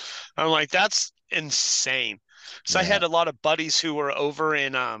was. I'm like, that's insane. So I Yeah. had a lot of buddies who were over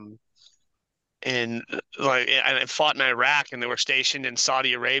in like and fought in Iraq and they were stationed in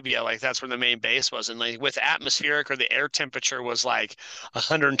Saudi Arabia. Like that's where the main base was. And like with atmospheric or the air temperature was like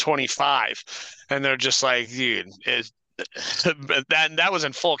 125. And they're just like, dude, but that was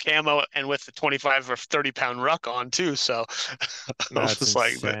in full camo and with the 25 or 30 pound ruck on too. So I That's was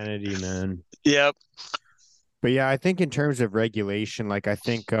like, but insanity, man. yep. But yeah, I think in terms of regulation, like I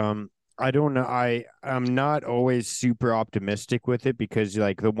think I don't know, I'm not always super optimistic with it because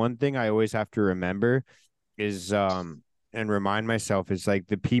like the one thing I always have to remember is and remind myself is like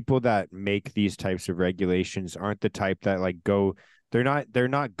the people that make these types of regulations aren't the type that like go, they're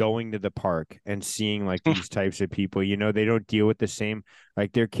not going to the park and seeing like these types of people, they don't deal with the same,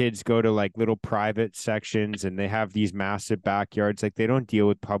 like their kids go to like little private sections and they have these massive backyards, like they don't deal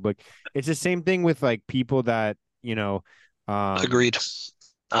with public. It's the same thing with like people that um Agreed.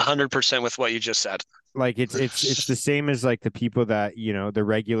 100% with what you just said. like it's the same as like the people that the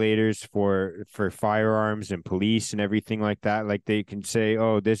regulators for firearms and police and everything like that, like they can say,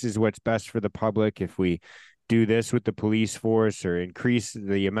 oh, this is what's best for the public if we do this with the police force or increase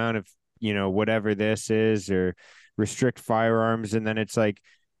the amount of whatever this is, or restrict firearms, and then it's like,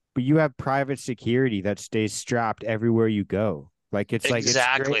 but you have private security that stays strapped everywhere you go. Like it's great.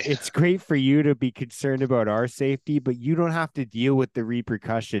 Exactly. It's great for you to be concerned about our safety, but you don't have to deal with the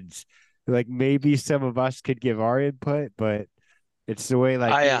repercussions. Like maybe some of us could give our input, but it's the way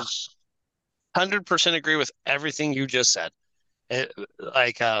like I it, 100% agree with everything you just said. It,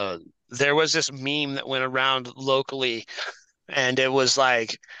 like there was this meme that went around locally, and it was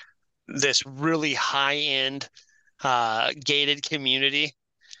like this really high end gated community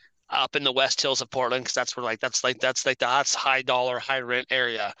up in the West Hills of Portland, because that's high dollar, high rent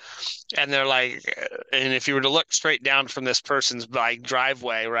area. And they're like, and if you were to look straight down from this person's like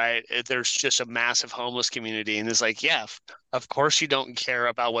driveway, right, there's just a massive homeless community. And it's like, yeah, of course you don't care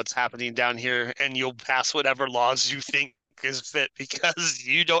about what's happening down here, and you'll pass whatever laws you think is fit because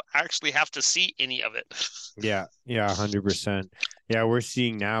you don't actually have to see any of it. yeah, yeah, 100%. Yeah, we're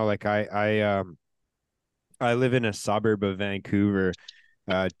seeing now like I live in a suburb of Vancouver,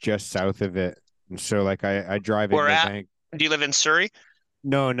 just south of it. And so like I drive We're into at, Van do you live in Surrey?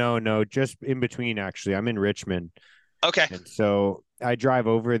 No, no, no, just in between actually. I'm in Richmond. Okay. And so I drive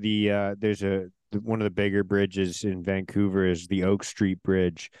over there's one of the bigger bridges in Vancouver is the Oak Street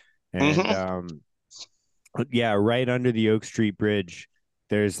Bridge. And Hmm. yeah, right under the Oak Street Bridge,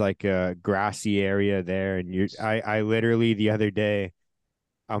 there's like a grassy area there. And I literally the other day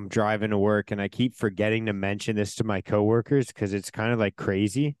I'm driving to work and I keep forgetting to mention this to my coworkers because it's kind of like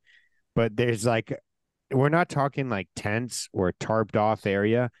crazy. But there's like we're not talking like tents or tarped off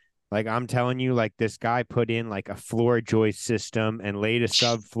area. Like I'm telling you, like this guy put in like a floor joist system and laid a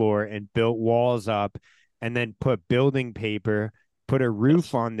subfloor and built walls up and then put building paper, put a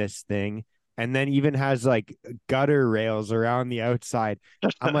roof on this thing, and then even has like gutter rails around the outside.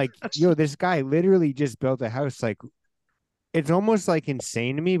 I'm like, yo, this guy literally just built a house. Like it's almost like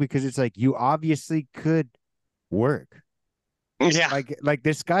insane to me because it's like you obviously could work. Yeah. Like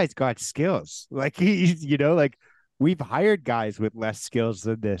this guy's got skills. Like he's, like we've hired guys with less skills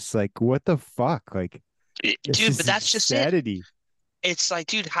than this. Like what the fuck? Like this Dude, is but that's just it. insanity. It's like,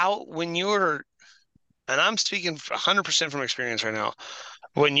 dude, how when you're, and I'm speaking 100% from experience right now,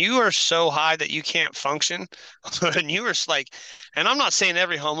 when you are so high that you can't function, when you are like, and I'm not saying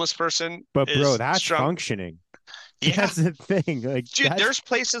every homeless person But bro, is that's strong. functioning. Yeah, That's the thing. Like dude, that's there's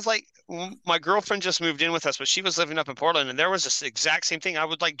places like my girlfriend just moved in with us, but she was living up in Portland, and there was this exact same thing. I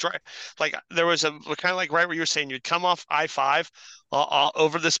would like drive, like there was a kind of like right where you were saying you'd come off I-5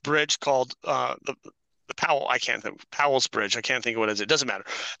 over this bridge called the Powell. I can't think Powell's Bridge. I can't think of what it is. It doesn't matter.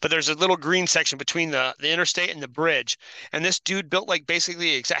 But there's a little green section between the interstate and the bridge, and this dude built like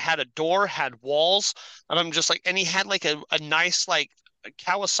basically exact had a door, had walls, and I'm just like, and he had like a nice like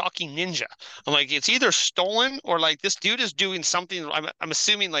Kawasaki Ninja. I'm like, it's either stolen or like this dude is doing something. I'm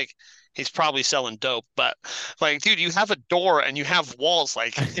assuming like he's probably selling dope, but like, dude, you have a door and you have walls,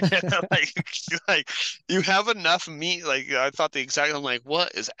 like, like, like you have enough meat. Like, I thought the exact. I'm like,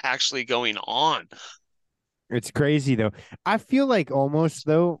 what is actually going on? it's crazy though. I feel like almost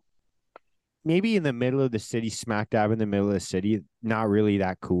though, maybe in the middle of the city, smack dab in the middle of the city, not really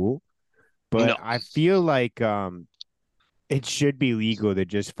that cool. But No, I feel like it should be legal to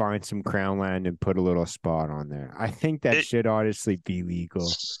just find some crown land and put a little spot on there. I think that it should honestly be legal.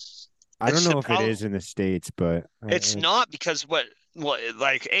 I it don't know should if it probably. is in the States, but It's not because what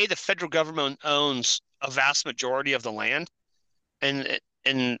like the federal government owns a vast majority of the land and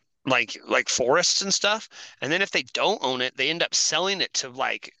like forests and stuff. And then if they don't own it, they end up selling it to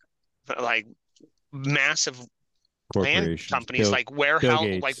like massive land corporations. companies like Bill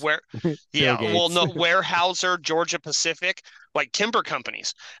warehouse like Gates. where Bill yeah, well Gates. no, Warehouser, Georgia Pacific, like timber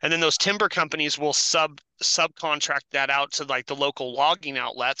companies. And then those timber companies will subcontract that out to like the local logging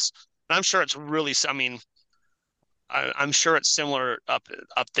outlets. And I'm sure it's really, I mean, I'm sure it's similar up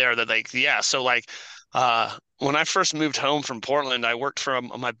there that like yeah. So like when I first moved home from Portland, I worked for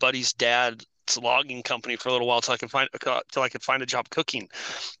my buddy's dad's logging company for a little while till I could find a job cooking.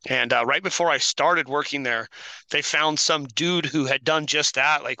 And right before I started working there, they found some dude who had done just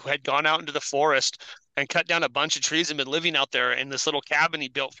that, like who had gone out into the forest and cut down a bunch of trees and been living out there in this little cabin he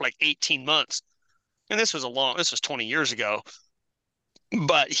built for like 18 months. And this was 20 years ago,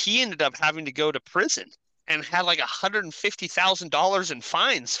 but he ended up having to go to prison and had like $150,000 in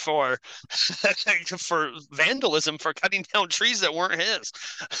fines for for vandalism for cutting down trees that weren't his.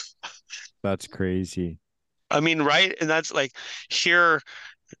 That's crazy. I mean, right? And that's like here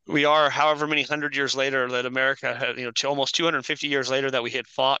we are, however many 100 years later that America had, almost 250 years later that we had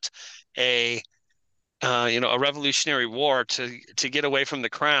fought a a revolutionary war to get away from the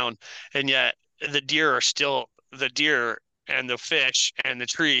crown, and yet the deer and the fish and the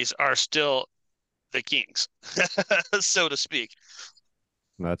trees are still the kings, so to speak.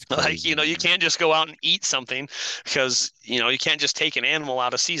 That's Like, crazy, you man. can't just go out and eat something because, you can't just take an animal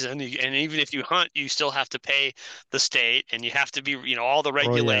out of season. And even if you hunt, you still have to pay the state and you have to be, all the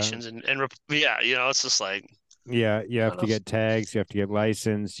Oh yeah. regulations yeah, it's just like, Yeah, you I have don't to know. get tags, you have to get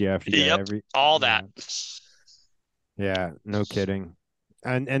licensed, you have to get Yep, every all that. yeah. Yeah, no kidding.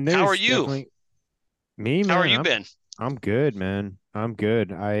 And How are there's you? definitely me, How are man. you I'm been? I'm good, man. I'm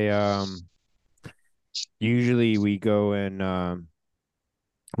good. I usually we go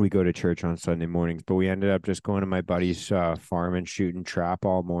to church on Sunday mornings, but we ended up just going to my buddy's farm and shooting trap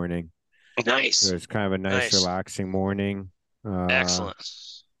all morning. It Nice. was kind of a nice, Nice. relaxing morning. Uh, Excellent.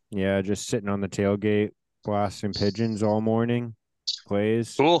 yeah, just sitting on the tailgate, blasting pigeons all morning,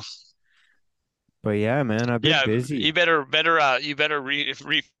 plays. Cool. But yeah, man, I've been Yeah, you busy. better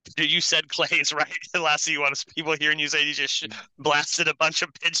you said clays, right? The last thing you want is people hearing you say you just blasted a bunch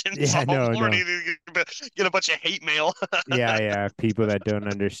of pigeons Yeah, all no, no. morning. Get a bunch of hate mail. Yeah, yeah. People that don't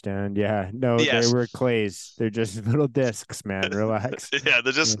understand. Yeah, no, they Yes. were clays. They're just little discs, man. Relax. Yeah,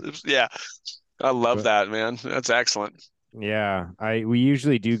 they're Yeah. just yeah. I love But that, man. That's excellent. yeah, we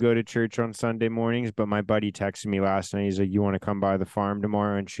usually do go to church on Sunday mornings, but my buddy texted me last night. He's like, "You want to come by the farm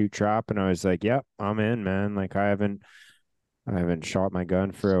tomorrow and shoot trap?" And I was like, "Yep, I'm in, man. Like I haven't shot my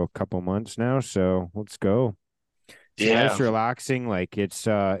gun for a couple months now, so let's go." It's nice, Yeah. relaxing. Like it's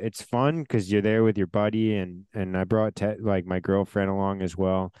fun because you're there with your buddy and I brought like my girlfriend along as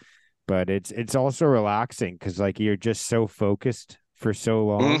well. But it's also relaxing because like you're just so focused for so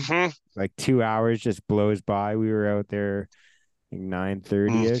long. Hmm. Like 2 hours just blows by. We were out there like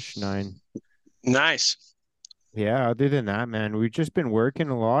 9:30 ish, nine. Nice. Yeah, other than that, man, we've just been working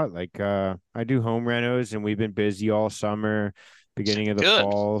a lot. Like I do home renos and we've been busy all summer, beginning of the Good.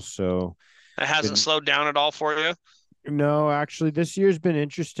 fall. So It hasn't been slowed down at all for you. no, actually this year's been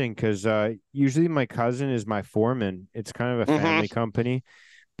interesting because usually my cousin is my foreman. It's kind of a Hmm. family company.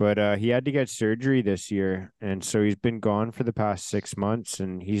 But he had to get surgery this year, and so he's been gone for the past 6 months,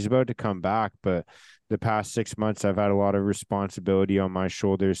 and he's about to come back. But the past 6 months, I've had a lot of responsibility on my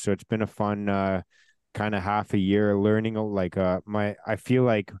shoulders, so it's been a fun kind of half a year learning. Like I feel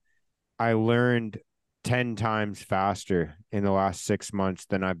like I learned 10 times faster in the last 6 months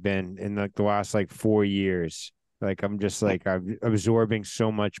than I've been in like the last like 4 years. Like I'm just like I'm absorbing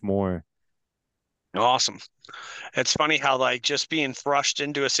so much more. Awesome. It's funny how like just being thrust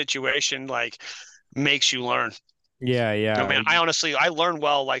into a situation like makes you learn. Yeah, I yeah. mean, I learn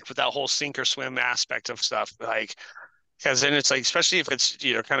well like with that whole sink or swim aspect of stuff. Like because then it's like, especially if it's,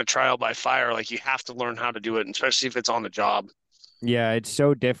 kind of trial by fire, like you have to learn how to do it, and especially if it's on the job. Yeah, it's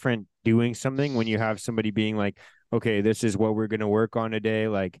so different doing something when you have somebody being like, okay, this is what we're going to work on today.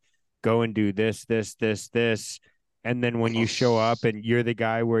 Like, go and do this, this, this, this. And then when you show up and you're the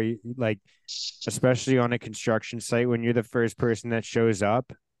guy where you like, especially on a construction site, when you're the first person that shows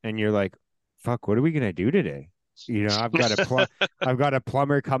up and you're like, fuck, what are we going to do today? I've got a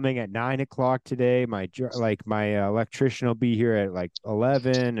plumber coming at 9 o'clock today. My electrician will be here at like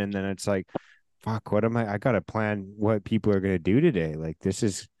 11. And then it's like, fuck, what am I gotta plan what people are gonna do today. Like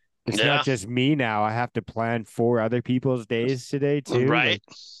it's not Yeah, just me now. I have to plan 4 other people's days today too. right.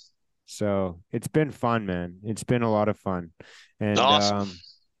 Like so it's been fun, man. It's been a lot of fun. And Awesome.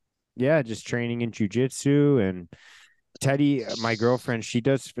 yeah, just training in jujitsu and Teddy, my girlfriend, she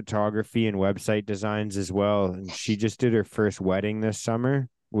does photography and website designs as well. And she just did her first wedding this summer,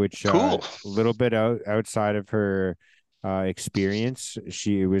 which Cool. a little bit outside of her experience.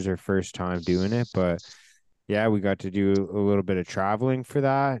 It was her first time doing it, but yeah, we got to do a little bit of traveling for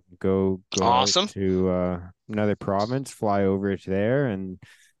that. Go out Awesome. to another province, fly over to there, and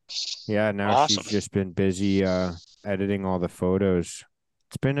yeah, now she's Awesome. just been busy editing all the photos.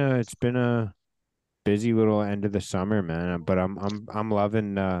 It's been a busy little end of the summer, man. But I'm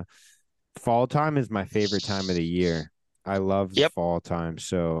loving fall time is my favorite time of the year. I love the Yep. fall time,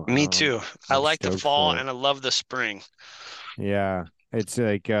 so Me too. I I'm like the stoked fall for it. and I love the spring. Yeah, it's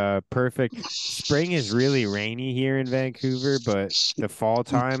like perfect. Spring is really rainy here in Vancouver, but the fall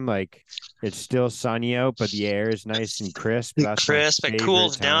time, like it's still sunny out, but the air is nice and crisp. That's my Crisp. It favorite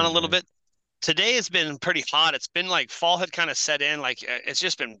cools down a time, little man. bit. Today has been pretty hot. It's been like fall had kind of set in. Like it's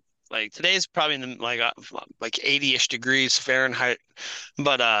just been like today's probably in the like 80-ish degrees Fahrenheit.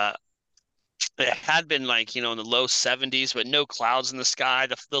 But it had been like, in the low 70s, but no clouds in the sky.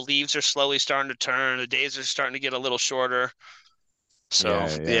 The leaves are slowly starting to turn. The days are starting to get a little shorter. So,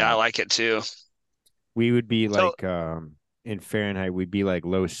 Yeah, yeah, I yeah. like it too. We would be So, like in Fahrenheit, we'd be like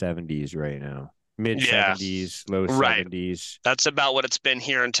low 70s right now. Mid yeah, 70s, low right. 70s. That's about what it's been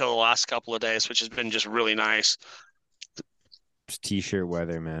here until the last couple of days, which has been just really nice. It's t-shirt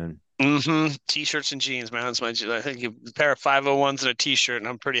weather, man. T-shirts and jeans, man. That's my, I think a pair of 501s and a t-shirt, and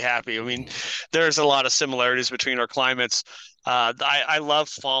I'm pretty happy. I mean, there's a lot of similarities between our climates. I love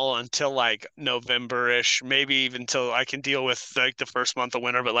fall until like November-ish, maybe even till I can deal with like the first month of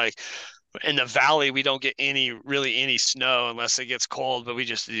winter. But like in the valley, we don't get any snow unless it gets cold, but we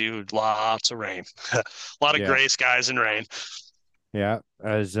just do lots of rain. A lot of Yeah. gray skies and rain. Yeah.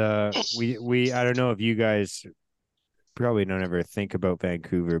 As we I don't know if you guys probably don't ever think about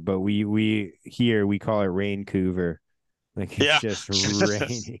Vancouver, but we here we call it Raincouver. Like it's Yeah. just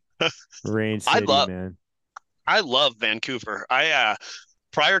rainy, rain I city, love man. I love Vancouver. I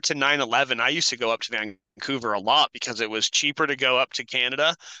prior to 9/11, I used to go up to Vancouver a lot because it was cheaper to go up to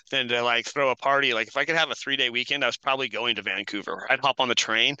Canada than to like throw a party. Like if I could have a 3-day weekend, I was probably going to Vancouver. I'd hop on the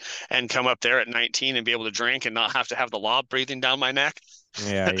train and come up there at 19 and be able to drink and not have to have the law breathing down my neck.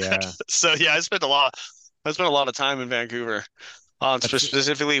 Yeah, yeah. So yeah, I spent a lot of time in Vancouver, That's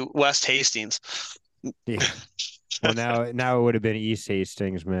specifically West Hastings. yeah. Well, now it would have been East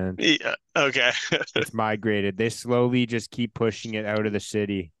Hastings, man. Yeah, okay. It's migrated. They slowly just keep pushing it out of the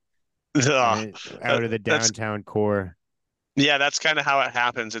city Ugh. and out of the That's downtown core. yeah, that's kind of how it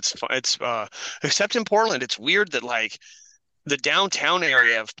happens. It's except in Portland, it's weird that like the downtown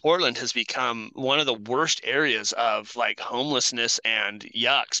area of Portland has become one of the worst areas of like homelessness and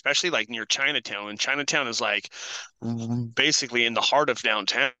yuck, especially like near Chinatown. And Chinatown is like basically in the heart of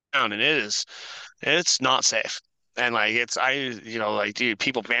downtown, and it's not safe. And like like dude,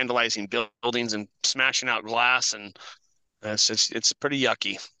 people vandalizing buildings and smashing out glass, and it's pretty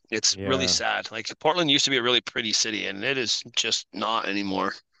yucky. It's really Yeah. sad. Like Portland used to be a really pretty city, and it is just not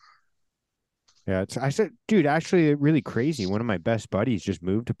anymore. Yeah, I said, dude, actually, really crazy. One of my best buddies just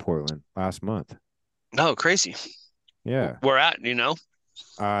moved to Portland last month. No, crazy. Yeah. We're at. No,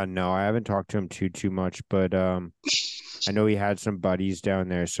 I haven't talked to him too much, but I know he had some buddies down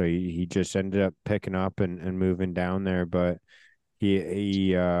there, so he just ended up picking up and moving down there. But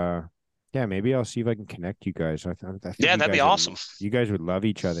he yeah, maybe I'll see if I can connect you guys. I think Yeah, that'd be awesome. you guys would love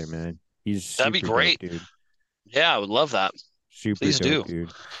each other, man. He's That'd be super dope, great. dude. Yeah, I would love that. Super Please dope, do.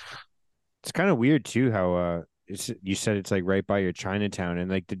 dude. It's kind of weird too how you said it's like right by your Chinatown,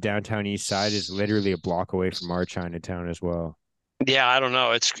 and like the downtown east side is literally a block away from our Chinatown as well. Yeah, I don't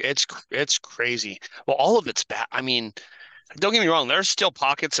know. It's crazy. Well, all of it's bad. I mean, don't get me wrong. There's still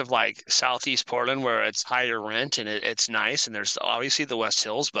pockets of like Southeast Portland where it's higher rent and it's nice, and there's obviously the West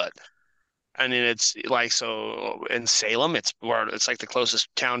Hills, but I mean, it's like so in Salem, it's like the closest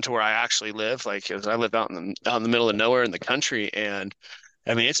town to where I actually live. Like 'cause I live out in the middle of nowhere in the country, and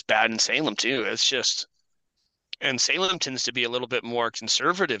I mean it's bad in Salem too. It's just and Salem tends to be a little bit more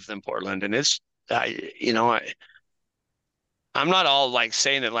conservative than Portland, and it's I'm not all like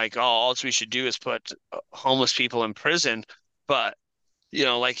saying that like all we should do is put homeless people in prison, but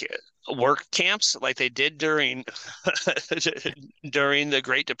like work camps like they did during during the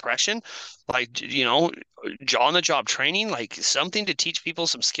Great Depression, like on the job training, like something to teach people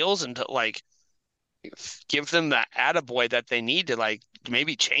some skills and to like give them that attaboy that they need to like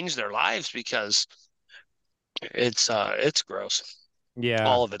maybe change their lives because it's gross. Yeah,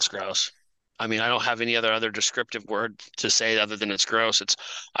 All of it's gross. I mean, I don't have any other descriptive word to say other than it's gross.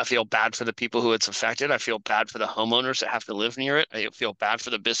 I feel bad for the people who it's affected. I feel bad for the homeowners that have to live near it. I feel bad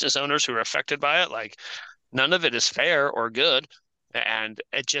for the business owners who are affected by it. Like none of it is fair or good. And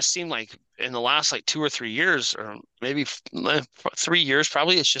it just seemed like in the last like 2 or 3 years, or maybe 3 years,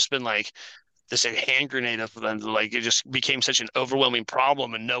 probably, it's just been like this hand grenade of them. Like it just became such an overwhelming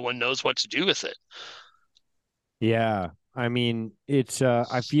problem and no one knows what to do with it. yeah. I mean, it's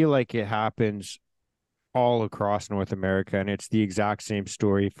I feel like it happens all across North America, and it's the exact same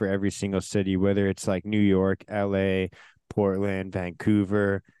story for every single city, whether it's like New York, LA, Portland,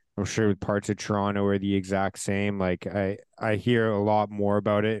 Vancouver. I'm sure parts of Toronto are the exact same. Like I hear a lot more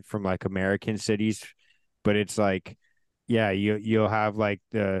about it from like American cities, but it's like, yeah, you'll have like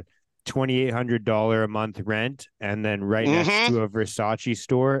the $2,800 a month rent, and then right next Hmm. to a Versace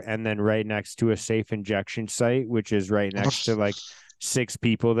store, and then right next to a safe injection site, which is right next to like six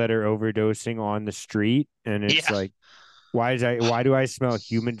people that are overdosing on the street. And it's Yeah, like, why do I smell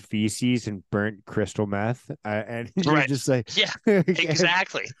human feces and burnt crystal meth? And you're right. just like, Yeah, like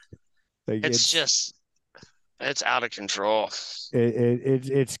exactly. It's just it's out of control.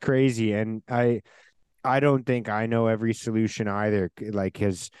 it's crazy. And I don't think I know every solution either. Like,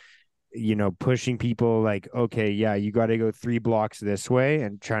 cause pushing people like, okay, yeah, you got to go 3 blocks this way,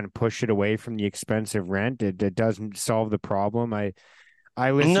 and trying to push it away from the expensive rent. It doesn't solve the problem. I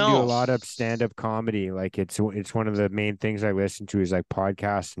listen to a No. lot of stand-up comedy. Like it's one of the main things I listen to is like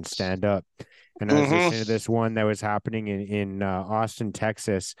podcasts and stand-up. And I was Hmm. listening to this one that was happening in Austin,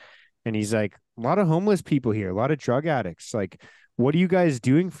 Texas, And he's like, a lot of homeless people here, a lot of drug addicts. Like, what are you guys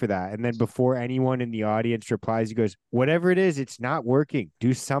doing for that? And then before anyone in the audience replies, he goes, whatever it is, it's not working.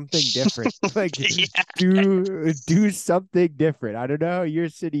 Do something different. Like, Yeah. do something different. I don't know how your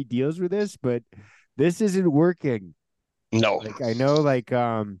city deals with this, but this isn't working. No. Like I know,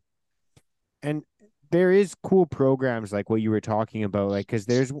 and there is cool programs like what you were talking about, like because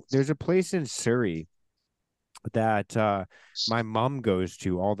there's a place in Surrey that my mom goes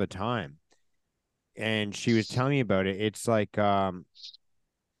to all the time, and she was telling me about it. It's like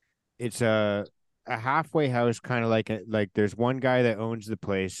it's a halfway house, kind of like there's one guy that owns the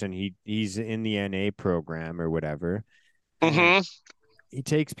place, and he's in the NA program or whatever, and Hmm. he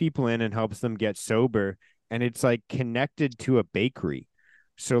takes people in and helps them get sober, and it's like connected to a bakery.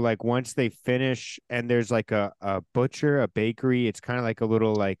 So like once they finish, and there's like a butcher, a bakery, it's kind of like a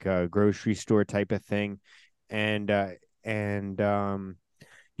little like a grocery store type of thing. And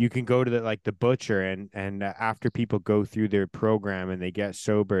you can go to the butcher, and after people go through their program and they get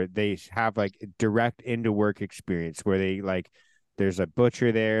sober, they have like direct into work experience where they like there's a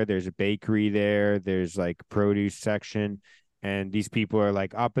butcher there, there's a bakery there, there's like produce section, and these people are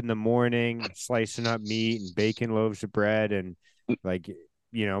like up in the morning slicing up meat and baking loaves of bread, and like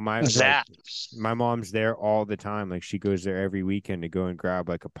That, my mom's there all the time. Like she goes there every weekend to go and grab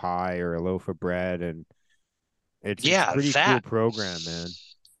like a pie or a loaf of bread, and it's a yeah, pretty cool that. program, man.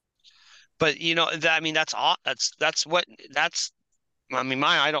 But that, I mean, that's all. That's what that's. I mean,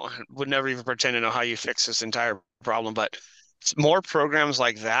 I don't would never even pretend to know how you fix this entire problem, but it's more programs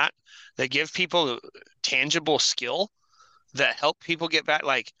like that that give people tangible skill that help people get back.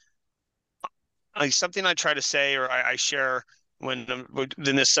 Like something I try to say or I share when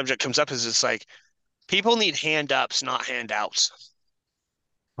this subject comes up is it's like people need hand ups, not handouts,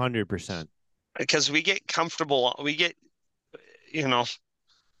 100%. because we get comfortable. We get you know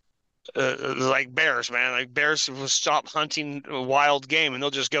like bears, man. Like bears will stop hunting wild game and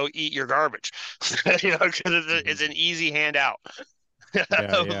they'll just go eat your garbage, because it's Mhm. an easy handout.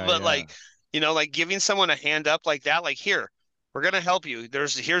 Yeah, yeah, But yeah. like giving someone a hand up like that, like here, we're gonna help you.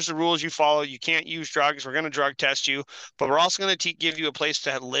 Here's the rules you follow. You can't use drugs. We're gonna drug test you, but we're also gonna give you a place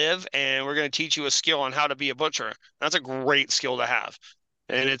to live, and we're gonna teach you a skill on how to be a butcher. That's a great skill to have,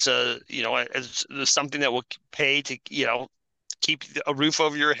 and it's something that will pay to keep a roof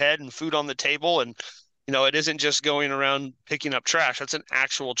over your head and food on the table, and it isn't just going around picking up trash. That's an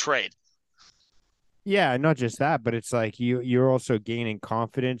actual trade. Yeah, not just that, but it's like you're also gaining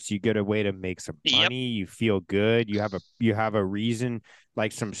confidence. You get a way to make some Yep, money. You feel good. You have a reason,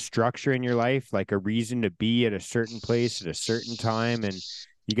 like some structure in your life, like a reason to be at a certain place at a certain time, and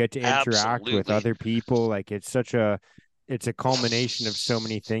you get to interact with absolutely. other people. Like it's a culmination of so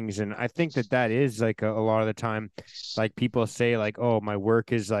many things, and I think that is like a lot of the time, like people say like, oh, my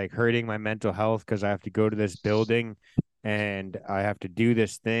work is like hurting my mental health because I have to go to this building and I have to do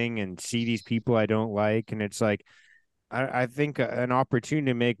this thing and see these people I don't like. And it's like, I think an opportunity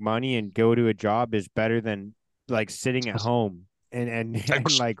to make money and go to a job is better than like sitting at home and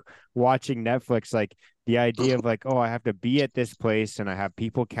like watching Netflix. Like the idea of like, oh, I have to be at this place and I have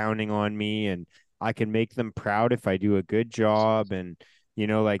people counting on me and I can make them proud if I do a good job. And,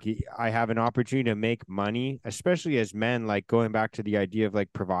 like I have an opportunity to make money, especially as men, like going back to the idea of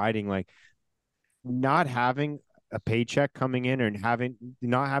like providing, like not having a paycheck coming in or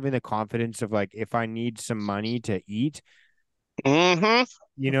not having the confidence of like if I need some money to eat, Mm-hmm.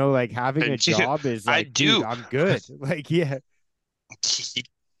 like having a And job is I like, dude, do. I'm good. Like, yeah,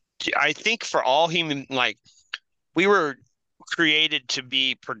 I think for all human, like we were created to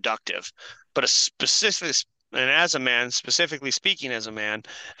be productive, but a specific, and as a man, specifically speaking as a man,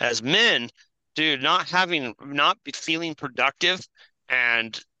 as men, dude, not feeling productive.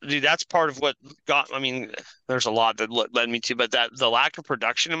 And dude, that's part of what got, I mean, there's a lot that led me to, but that the lack of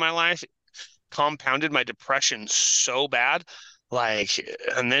production in my life compounded my depression so bad. Like,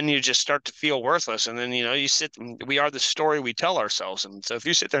 and then you just start to feel worthless. And then, we are the story we tell ourselves. And so if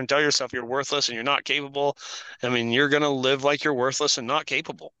you sit there and tell yourself you're worthless and you're not capable, I mean, you're going to live like you're worthless and not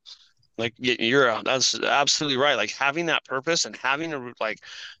capable. Like that's absolutely right. Like having that purpose and having a like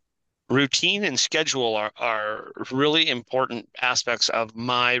routine and schedule are really important aspects of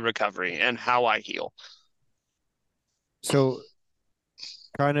my recovery and how I heal. so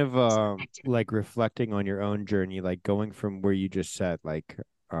kind of like reflecting on your own journey, like going from where you just said like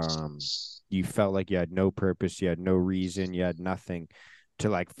you felt like you had no purpose, you had no reason, you had nothing, to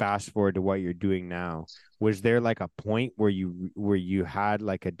like fast forward to what you're doing now. Was there like a point where you had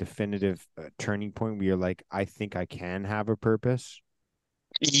like a definitive turning point where you're like, I think I can have a purpose?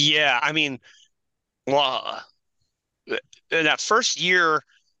 Yeah, I mean, well, that first year.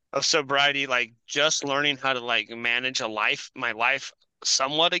 of sobriety, like just learning how to like manage my life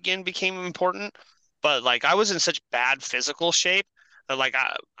somewhat again became important. But like I was in such bad physical shape that like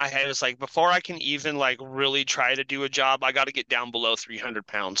I had was like before I can even like really try to do a job, I got to get down below 300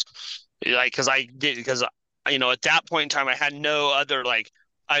 pounds. Like because at that point in time I had no other like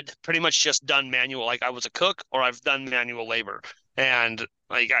I'd pretty much just done manual, like I was a cook or I've done manual labor. And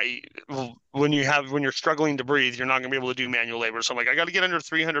like when you're struggling to breathe, you're not gonna be able to do manual labor. So I'm like, I got to get under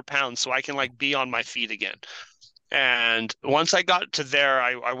 300 pounds so I can like be on my feet again. And once I got to there,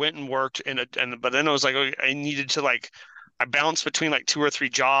 I went and worked but then I was like, okay, I needed to like, I bounced between like two or three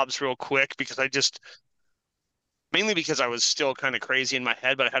jobs real quick because mainly because I was still kind of crazy in my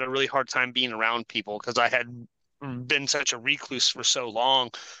head, but I had a really hard time being around people because I had been such a recluse for so long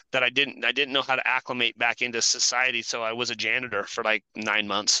that I didn't know how to acclimate back into society. So I was a janitor for like 9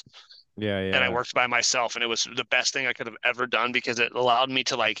 months Yeah, and I yeah. worked by myself and it was the best thing I could have ever done because it allowed me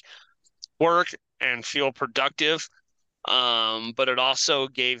to like work and feel productive. But it also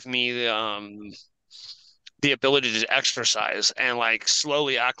gave me the ability to exercise and like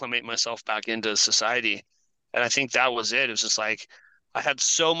slowly acclimate myself back into society. And I think that was it. It was just like I had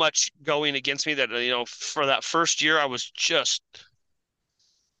so much going against me that, for that first year, I was just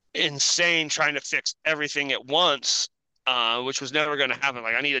insane trying to fix everything at once, which was never going to happen.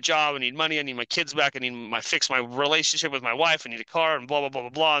 Like I need a job, I need money, I need my kids back, I need my fix my relationship with my wife, I need a car, and blah blah blah blah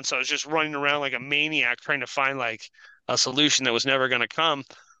blah. And so I was just running around like a maniac trying to find like a solution that was never going to come.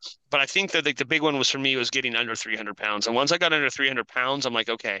 But I think that like the big one was for me was getting under 300 pounds. And once I got under 300 pounds, I'm like,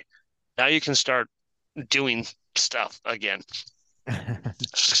 okay, now you can start doing stuff again.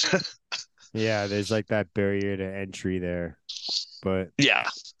 Yeah, there's like that barrier to entry there. But Yeah.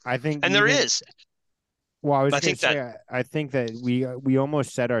 I think And there even is. well, I was I gonna think say that, I think that we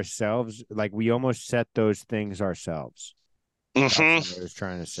almost set ourselves like we almost set those things ourselves. That's hmm what I was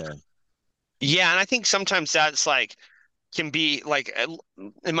trying to say. yeah. And I think sometimes that's like, can be like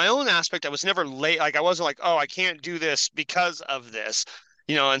in my own aspect, I was never late. Like I wasn't like, oh, I can't do this because of this,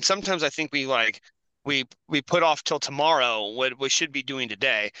 and sometimes I think we put off till tomorrow what we should be doing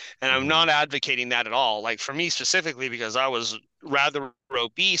today. And I'm Hmm. not advocating that at all. Like for me specifically, because I was rather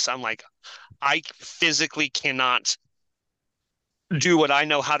obese, I'm like, I physically cannot do what I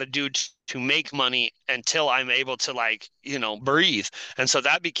know how to do to make money until I'm able to like, breathe. And so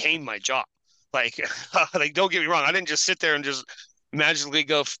that became my job. Like, like don't get me wrong, I didn't just sit there and just magically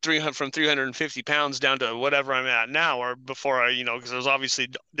go 300 from 350 pounds down to whatever I'm at now or before because it was obviously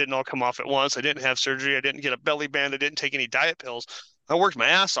didn't all come off at once. I didn't have surgery. I didn't get a belly band. I didn't take any diet pills. I worked my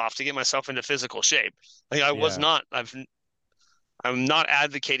ass off to get myself into physical shape. Like I was Yeah. not, I'm not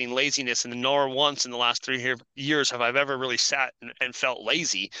advocating laziness, and nor once in the last years have I ever really sat and felt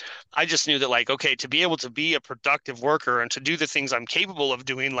lazy. I just knew that, like, okay, to be able to be a productive worker and to do the things I'm capable of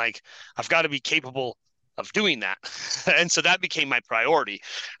doing, like, I've got to be capable of doing that. And so that became my priority.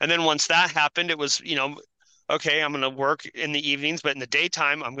 And then once that happened, it was, okay, I'm going to work in the evenings, but in the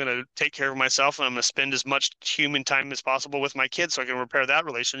daytime, I'm going to take care of myself and I'm going to spend as much human time as possible with my kids so I can repair that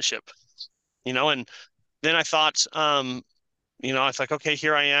relationship, and then I thought, it's like, okay,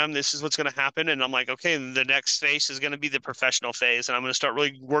 here I am. This is what's going to happen. And I'm like, okay, the next phase is going to be the professional phase. And I'm going to start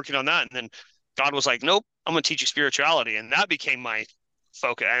really working on that. And then God was like, nope, I'm going to teach you spirituality. And that became my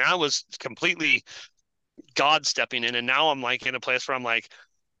focus. And I was completely God stepping in. And now I'm like in a place where I'm like,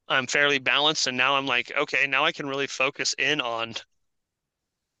 I'm fairly balanced. And now I'm like, okay, now I can really focus in on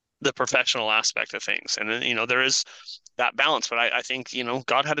the professional aspect of things. And then, there is that balance. But I think,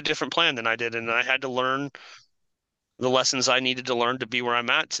 God had a different plan than I did. And I had to learn the lessons I needed to learn to be where I'm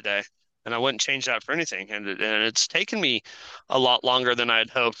at today. And I wouldn't change that for anything. And it's taken me a lot longer than I had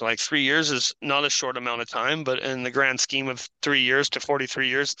hoped. Like 3 years is not a short amount of time, but in the grand scheme of 3 years to 43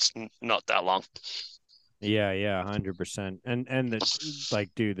 years, it's not that long. Yeah, yeah, 100%. And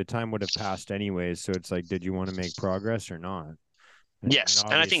like, dude, the time would have passed anyways, so it's like, did you want to make progress or not? And Yes.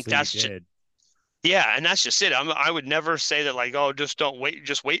 And I think obviously you that's just, did. yeah. And that's just it. I would never say that like, oh, just don't wait,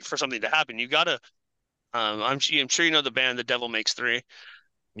 just wait for something to happen. You gotta, I'm sure you know the band, The Devil Makes Three.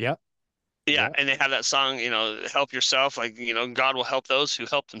 Yep, Yeah, yep. and they have that song, help yourself, like, God will help those who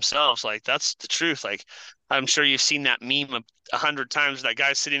help themselves. Like that's the truth. Like I'm sure you've seen that meme 100 times. That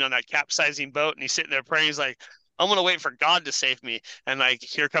guy's sitting on that capsizing boat and he's sitting there praying. He's like, I'm gonna wait for God to save me. And like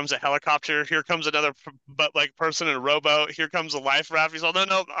here comes a helicopter, here comes another but like person in a rowboat, here comes a life raft. He's all, no,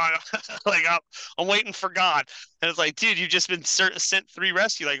 no, like I'm waiting for God. And it's like, dude, you've just been sent three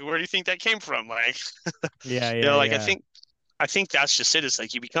rescue. Like, where do you think that came from? Like, Yeah, yeah, like yeah. I think that's just it. It's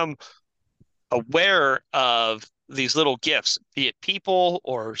like you become aware of these little gifts, be it people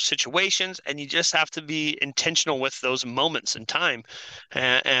or situations, and you just have to be intentional with those moments in time.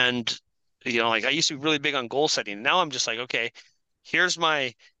 And like I used to be really big on goal setting. Now I'm just like, okay, here's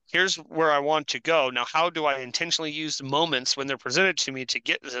my here's where I want to go. Now, how do I intentionally use the moments when they're presented to me to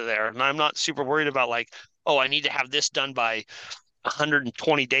get to there? And I'm not super worried about like, oh, I need to have this done by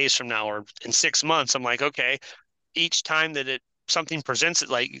 120 days from now or in 6 months. I'm like, okay, each time that it something presents it,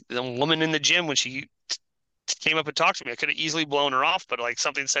 like the woman in the gym when she came up and talked to me, I could have easily blown her off, but like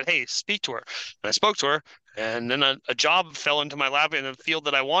something said, hey, speak to her. And I spoke to her. And then a job fell into my lap in a field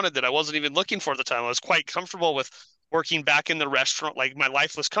that I wanted that I wasn't even looking for at the time. I was quite comfortable with working back in the restaurant. Like my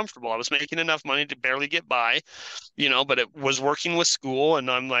life was comfortable. I was making enough money to barely get by, but it was working with school. And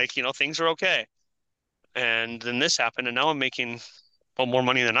I'm like, things are okay. And then this happened. And now I'm making well more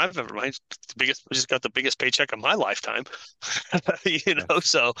money than I've ever made. The biggest, I just got the biggest paycheck of my lifetime. That's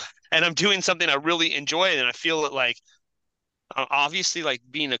So, and I'm doing something I really enjoy, and I feel it like obviously like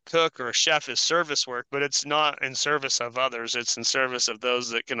being a cook or a chef is service work, but it's not in service of others. It's in service of those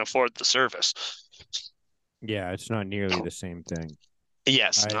that can afford the service. yeah, it's not nearly the same thing.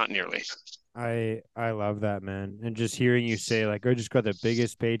 Yes, I not nearly. I love that, man. And just hearing you say like I just got the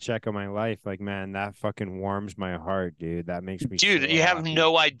biggest paycheck of my life, like man, that fucking warms my heart, dude. That makes me Dude, so you have happy.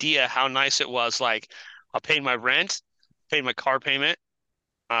 no idea how nice it was. Like I paid my rent, paid my car payment,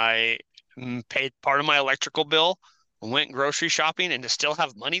 I paid part of my electrical bill, went grocery shopping, and to still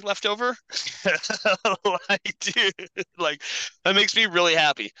have money left over. Like, dude, like that makes me really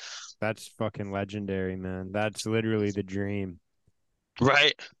happy. That's fucking legendary, man. That's literally the dream.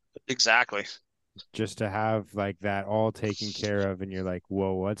 Right? Exactly. Just to have like that all taken care of and you're like,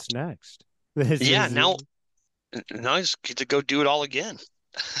 "Whoa, what's next?" This Yeah, is now I just get to go do it all again.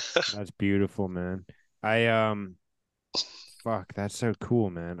 that's beautiful, man. I fuck, that's so cool,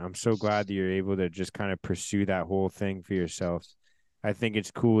 man. I'm so glad that you're able to just kind of pursue that whole thing for yourself. I think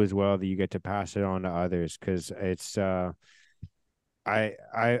it's cool as well that you get to pass it on to others because it's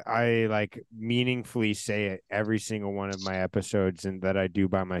I like meaningfully say it every single one of my episodes and that I do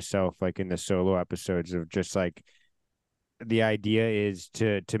by myself, like in the solo episodes of just like the idea is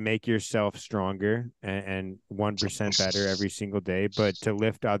to make yourself stronger and 1% better every single day, but to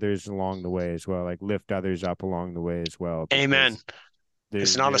lift others along the way as well, like lift others up along the way as well, Amen. because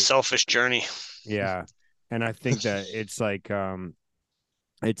It's there's not a there selfish journey. yeah. And I think that it's like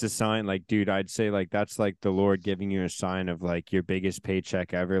it's a sign like dude, I'd say like that's like the Lord giving you a sign of like your biggest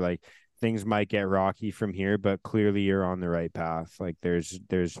paycheck ever. Like things might get rocky from here, but clearly you're on the right path. Like there's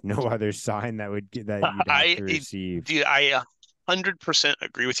no other sign that would that you'd have I, to receive. dude, I 100%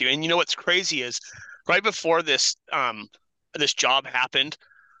 agree with you. And you know what's crazy is right before this job happened,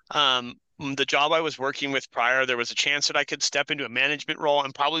 the job I was working with prior, there was a chance that I could step into a management role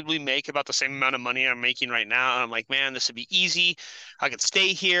and probably make about the same amount of money I'm making right now. And I'm like, man, this would be easy. I could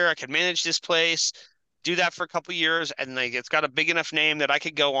stay here. I could manage this place, do that for a couple of years, and like it's got a big enough name that I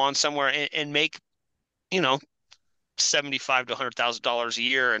could go on somewhere and make, you know, 75 to $100,000 a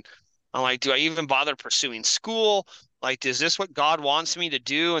year. And I'm like, do I even bother pursuing school? Like, is this what God wants me to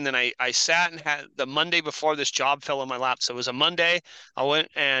do? And then I sat and had the Monday before this job fell in my lap. So it was a Monday. I went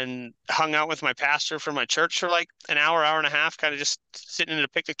and hung out with my pastor from my church for like an hour and a half, kind of just sitting at a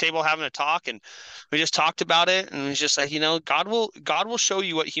picnic table having a talk. And we just talked about it. And it was just like, God will show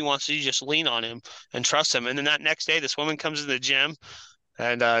you what he wants you. Just lean on him and trust him. And then that next day, this woman comes to the gym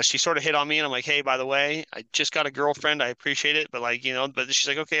and she sort of hit on me, and I'm like, hey, by the way, I just got a girlfriend. I appreciate it. But like, but she's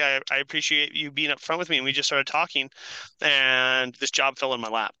like, okay, I appreciate you being upfront with me. And we just started talking, and this job fell in my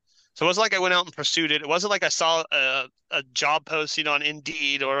lap. So it wasn't like I went out and pursued it. It wasn't like I saw a job posting on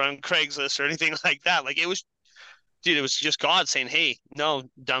Indeed or on Craigslist or anything like that. Like it was, dude, it was just God saying, hey, no,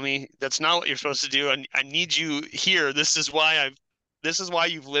 dummy, that's not what you're supposed to do. I need you here. This is why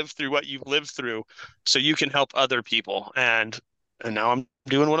you've lived through what you've lived through so you can help other people. And now I'm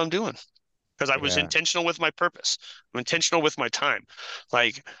doing what I'm doing because I was Yeah. intentional with my purpose. I'm intentional with my time.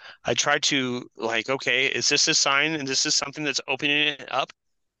 Like I try to like, okay, is this a sign and this is something that's opening it up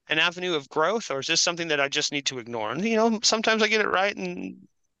an avenue of growth, or is this something that I just need to ignore? And sometimes I get it right and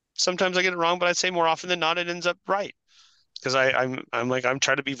sometimes I get it wrong, but I'd say more often than not it ends up right because I'm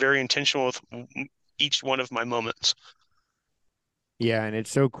trying to be very intentional with each one of my moments. Yeah, and it's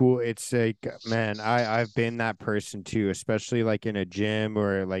so cool. It's like, man, I've been that person too, especially like in a gym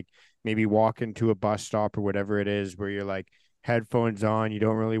or like maybe walking to a bus stop or whatever it is, where you're like headphones on, you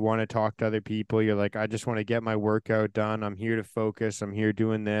don't really want to talk to other people. You're like, I just want to get my workout done. I'm here to focus. I'm here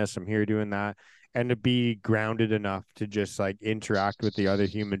doing this. I'm here doing that. And to be grounded enough to just like interact with the other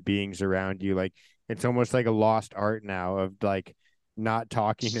human beings around you. Like it's almost like a lost art now of like not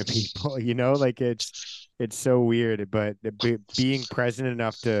talking to people, like it's so weird, but being present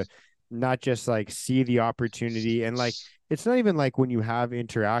enough to not just like see the opportunity and like it's not even like when you have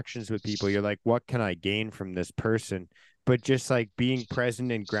interactions with people, you're like, what can I gain from this person? But just like being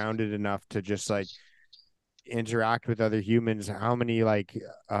present and grounded enough to just like interact with other humans, how many like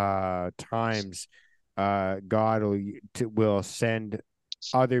times God will send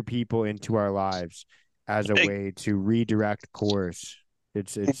other people into our lives as a It, way to redirect course.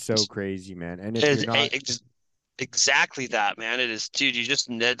 It's so crazy, man. And if you're it, not exactly that, man. It is, dude. You just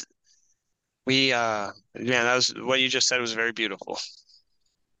need we man, that was what you just said was very beautiful.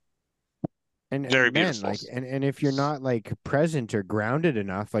 Very and man, beautiful. like and if you're not like present or grounded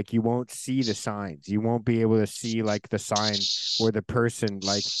enough, like you won't see the signs. You won't be able to see like the sign or the person.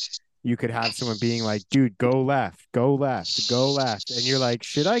 Like you could have someone being like, dude, go left, go left, go left. And you're like,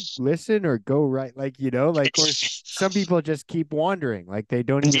 should I listen or go right? Like, like, or some people just keep wandering, like they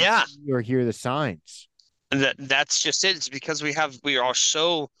don't even Yeah, see or hear the signs. and that's just it. It's because we're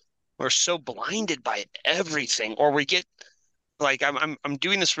so blinded by everything, or we get like I'm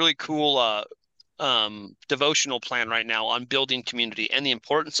doing this really cool devotional plan right now on building community and the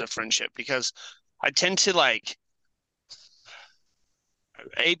importance of friendship because I tend to like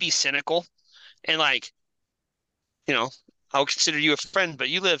be cynical and like you know, I'll consider you a friend, but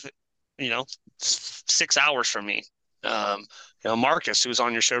you live, 6 hours from me. Um, Marcus, who was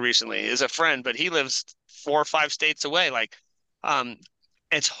on your show recently, is a friend, but he lives 4 or 5 states away. Like, um,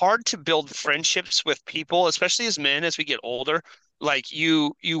 it's hard to build friendships with people, especially as men as we get older. Like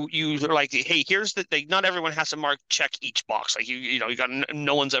are like, hey, here's the thing. Not everyone has to check each box. Like you got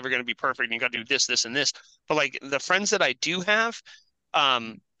no one's ever going to be perfect. And you got to do this, this, and this. But like the friends that I do have,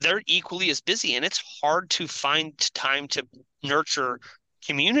 they're equally as busy, and it's hard to find time to nurture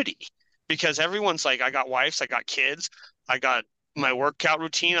community because everyone's like, I got wives, I got kids, I got my workout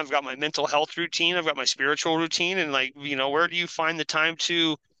routine, I've got my mental health routine, I've got my spiritual routine, and like, where do you find the time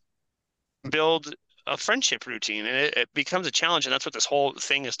to build a friendship routine? And it becomes a challenge, and that's what this whole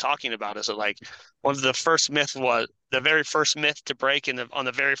thing is talking about. Is that like one of the first myth was the very first myth to break on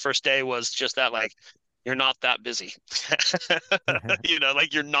the very first day was just that like you're not that busy.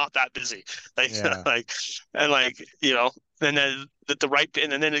 Like you're not that busy. Like Yeah. like and like, and then the right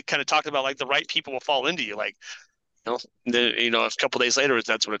and then it kind of talked about like the right people will fall into you. Like, a couple days later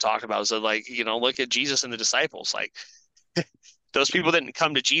that's what it talked about. So like, look at Jesus and the disciples. Like those people didn't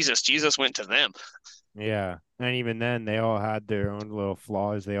come to Jesus. Jesus went to them. Yeah. And even then, they all had their own little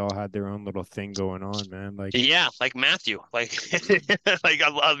flaws. They all had their own little thing going on, man. Like, Yeah, like Matthew. Like like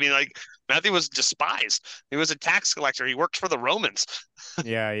I mean like Matthew was despised. He was a tax collector. He worked for the Romans.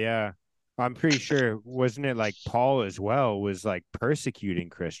 yeah, yeah. I'm pretty sure, wasn't it like Paul as well was like persecuting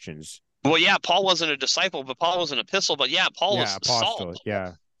Christians? Well, yeah, Paul wasn't a disciple, but Paul was an epistle. But yeah, Paul Yeah, was Saul. apostle.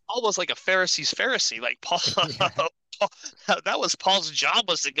 Yeah. Paul was like a Pharisee's Pharisee. Like Paul, Yeah. that was Paul's job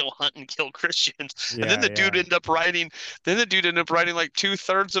was to go hunt and kill Christians. And then Yeah, the dude yeah. ended up writing. Then the dude ended up writing like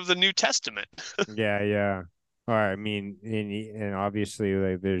 2/3 of the New Testament. Yeah, yeah. All right, I mean, and obviously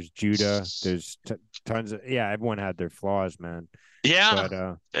like there's Judah, there's t tons of yeah, everyone had their flaws, man. Yeah, But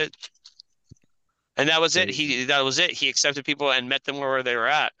it, and that was it. crazy. That was it. He accepted people and met them where they were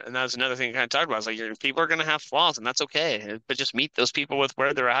at. And that was another thing I kind of talked about. It's like people are going to have flaws, and that's okay. But just meet those people with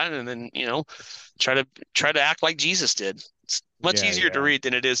where they're at, and then try to act like Jesus did. It's much Yeah, easier to yeah. read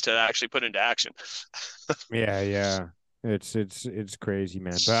than it is to actually put into action. Yeah, yeah. It's crazy,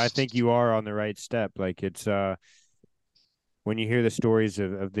 man. But I think you are on the right step. Like it's when you hear the stories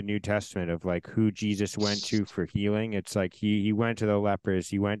of the New Testament of like who Jesus went to for healing, it's like he went to the lepers,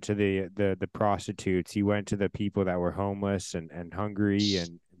 he went to the prostitutes, he went to the people that were homeless and hungry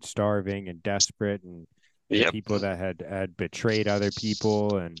and starving and desperate and the Yep. people that had betrayed other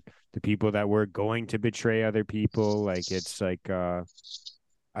people and the people that were going to betray other people. Like it's like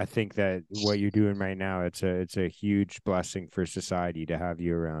I think that what you're doing right now, it's a huge blessing for society to have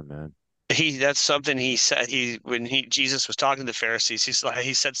you around, man. That's something he said. When Jesus was talking to the Pharisees,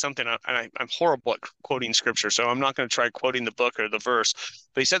 he said something, and I'm horrible at quoting scripture, so I'm not going to try quoting the book or the verse,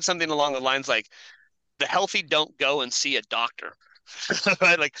 but he said something along the lines like, "The healthy don't go and see a doctor."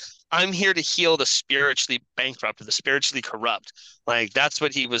 Right? Like I'm here to heal the spiritually bankrupt, the spiritually corrupt. Like that's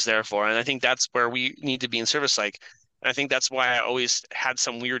what he was there for, and I think that's where we need to be in service. Like, and I think that's why I always had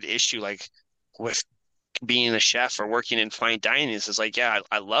some weird issue, like with being a chef or working in fine dining. Is like, yeah,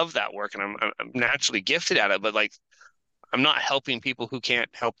 I love that work, and I'm naturally gifted at it, but like I'm not helping people who can't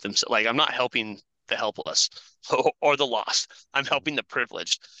help themselves. Like I'm not helping the helpless or the lost. I'm helping the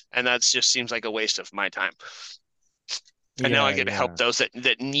privileged, and that just seems like a waste of my time. And now I Yeah, get to help yeah. those that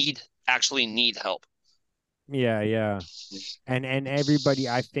actually need help. Yeah, yeah. And everybody,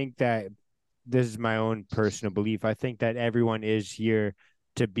 I think that this is my own personal belief. I think that everyone is here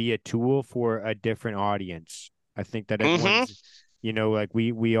to be a tool for a different audience. I think that Hmm. everyone's, like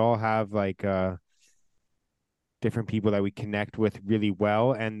we all have like different people that we connect with really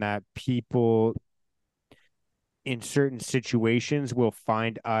well, and that people in certain situations will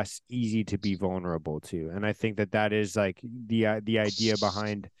find us easy to be vulnerable to. And I think that that is like the idea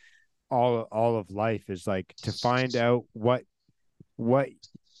behind all of life is like to find out what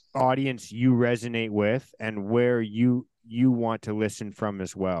audience you resonate with and where you want to listen from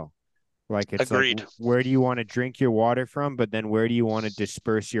as well. Like it's like Agreed. where do you want to drink your water from, but then where do you want to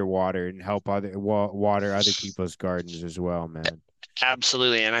disperse your water and help water other people's gardens as well, man.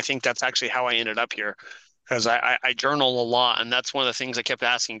 Absolutely. And I think that's actually how I ended up here because I journal a lot. And that's one of the things I kept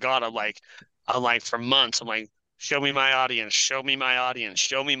asking God. I'm like, for months, I'm like, show me my audience, show me my audience,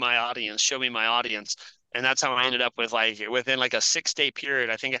 show me my audience, show me my audience. And that's how I ended up with like within like a 6 day period.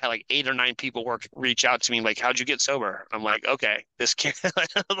 I think I had like 8 or 9 people reach out to me like, "How'd you get sober?" I'm like, "Okay, this can't."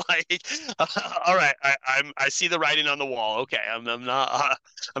 Like, all right, I see the writing on the wall. Okay, I'm not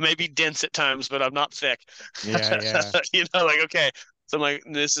I may be dense at times, but I'm not thick. Yeah, yeah. Like okay, so I'm like,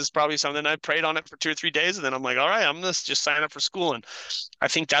 this is probably something I prayed on it for 2 or 3 days, and then I'm like, all right, I'm gonna just sign up for school. And I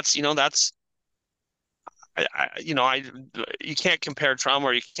think that's I you can't compare trauma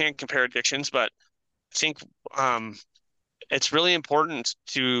or you can't compare addictions, but I think um, it's really important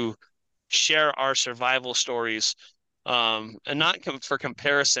to share our survival stories, and not for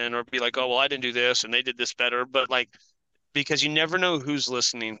comparison or be like, oh well, I didn't do this and they did this better, but like because you never know who's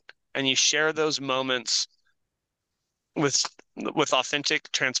listening, and you share those moments with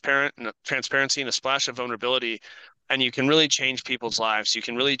authentic, transparency and a splash of vulnerability, and you can really change people's lives. You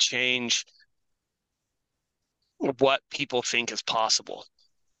can really change what people think is possible.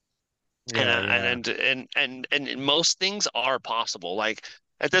 And Yeah, yeah. most things are possible. Like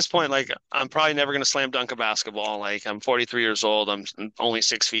at this point, like I'm probably never going to slam dunk a basketball. Like I'm 43 years old. I'm only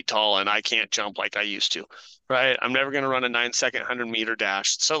 6 feet tall, and I can't jump like I used to. Right? I'm never going to run a 9 second 100 meter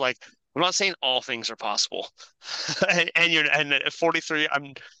dash. So like I'm not saying all things are possible. And at 43,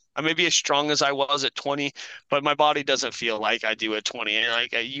 I may be as strong as I was at 20, but my body doesn't feel like I do at 20. And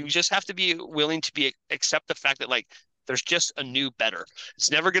like you just have to be willing to be accept the fact that like there's just a new better. It's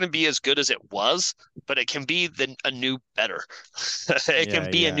never going to be as good as it was, but it can be a new better. It can Yeah,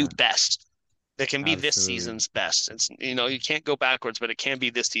 be a new yeah. best. It can be this Absolutely. season's best. It's you can't go backwards, but it can be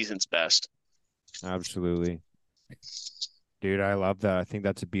this season's best. Absolutely. Dude, I love that. I think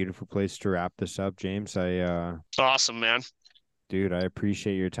that's a beautiful place to wrap this up, James. Awesome, man. Dude, I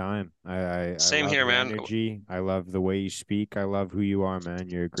appreciate your time. I Same love here, your man. energy. I love the way you speak. I love who you are, man.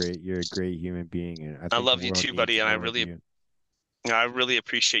 You're a great human being, and I I think the love you world too, needs buddy, and I more of really you. I really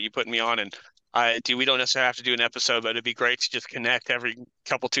appreciate you putting me on. And I do. We don't necessarily have to do an episode, but it'd be great to just connect every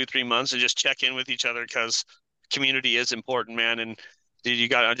couple, 2, 3 months and just check in with each other because community is important, man. And dude, you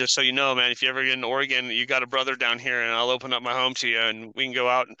got just so you know, man, if you ever get in Oregon, you got a brother down here, and I'll open up my home to you, and we can go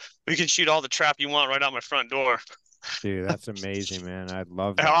out and we can shoot all the trap you want right out my front door. Dude, that's amazing, man. I'd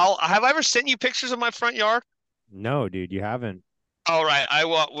love that. I'll have I ever sent you pictures of my front yard? No, dude, you haven't. All right, I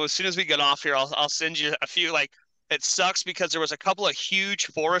will. Well, as soon as we get off here, I'll send you a few. Like it sucks because there was a couple of huge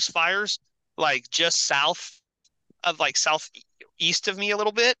forest fires, like just southeast of me a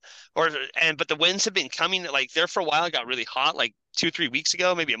little bit, but the winds have been coming like there for a while. It got really hot like 2, 3 weeks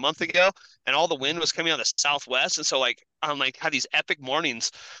ago, maybe a month ago, and all the wind was coming out of the southwest, and so like I'm like had these epic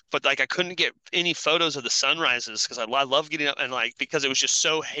mornings, but like I couldn't get any photos of the sunrises because I love getting up and like because it was just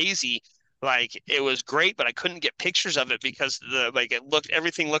so hazy. Like it was great, but I couldn't get pictures of it because the like it looked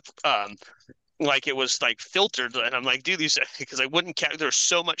everything looked like it was like filtered, and I'm like, dude, these because I wouldn't there's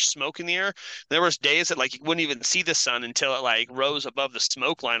so much smoke in the air. There was days that like you wouldn't even see the sun until it like rose above the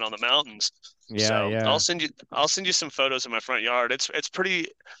smoke line on the mountains. Yeah, So yeah. I'll send you some photos of my front yard. It's pretty.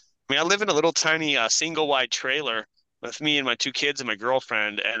 I mean, I live in a little tiny single wide trailer with me and my 2 kids and my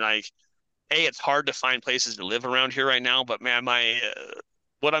girlfriend, and like, it's hard to find places to live around here right now. But man, my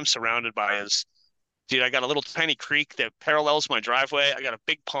what I'm surrounded by is dude, I got a little tiny creek that parallels my driveway. I got a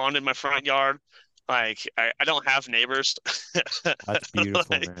big pond in my front yard. Like I don't have neighbors. That's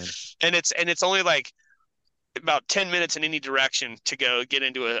beautiful, Like, man. and it's only like about 10 minutes in any direction to go get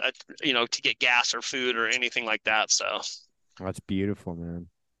into to get gas or food or anything like that. So That's beautiful, man.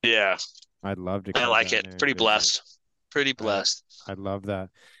 yeah, I'd love to I come like down it. there and Pretty visit. blessed. Pretty I'd blessed. I'd love that.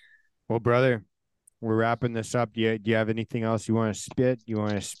 Well, brother, we're wrapping this up. Do you have anything else you want to spit? You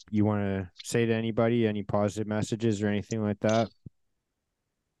want to say to anybody? Any positive messages or anything like that?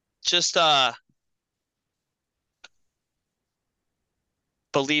 Just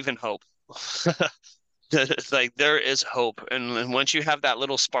believe in hope. Like there is hope, and once you have that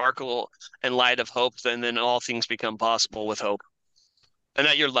little sparkle and light of hope, then all things become possible with hope, and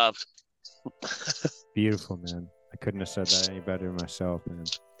that you're loved. Beautiful, man. I couldn't have said that any better myself, man.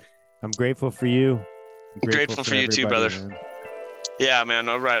 I'm grateful for you. I'm grateful Grateful for for you too, everybody, brother. man. Yeah, man.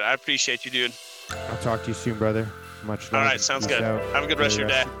 All right. I appreciate you, dude. I'll talk to you soon, brother. Much All love. right. Sounds Peace good. out. Have a good Enjoy rest of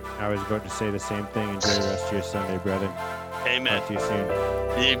the your day. I was about to say the same thing. Enjoy the rest of your Sunday, brother. Amen. Talk to you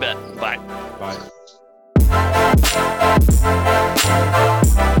soon. You bet. Bye. Bye.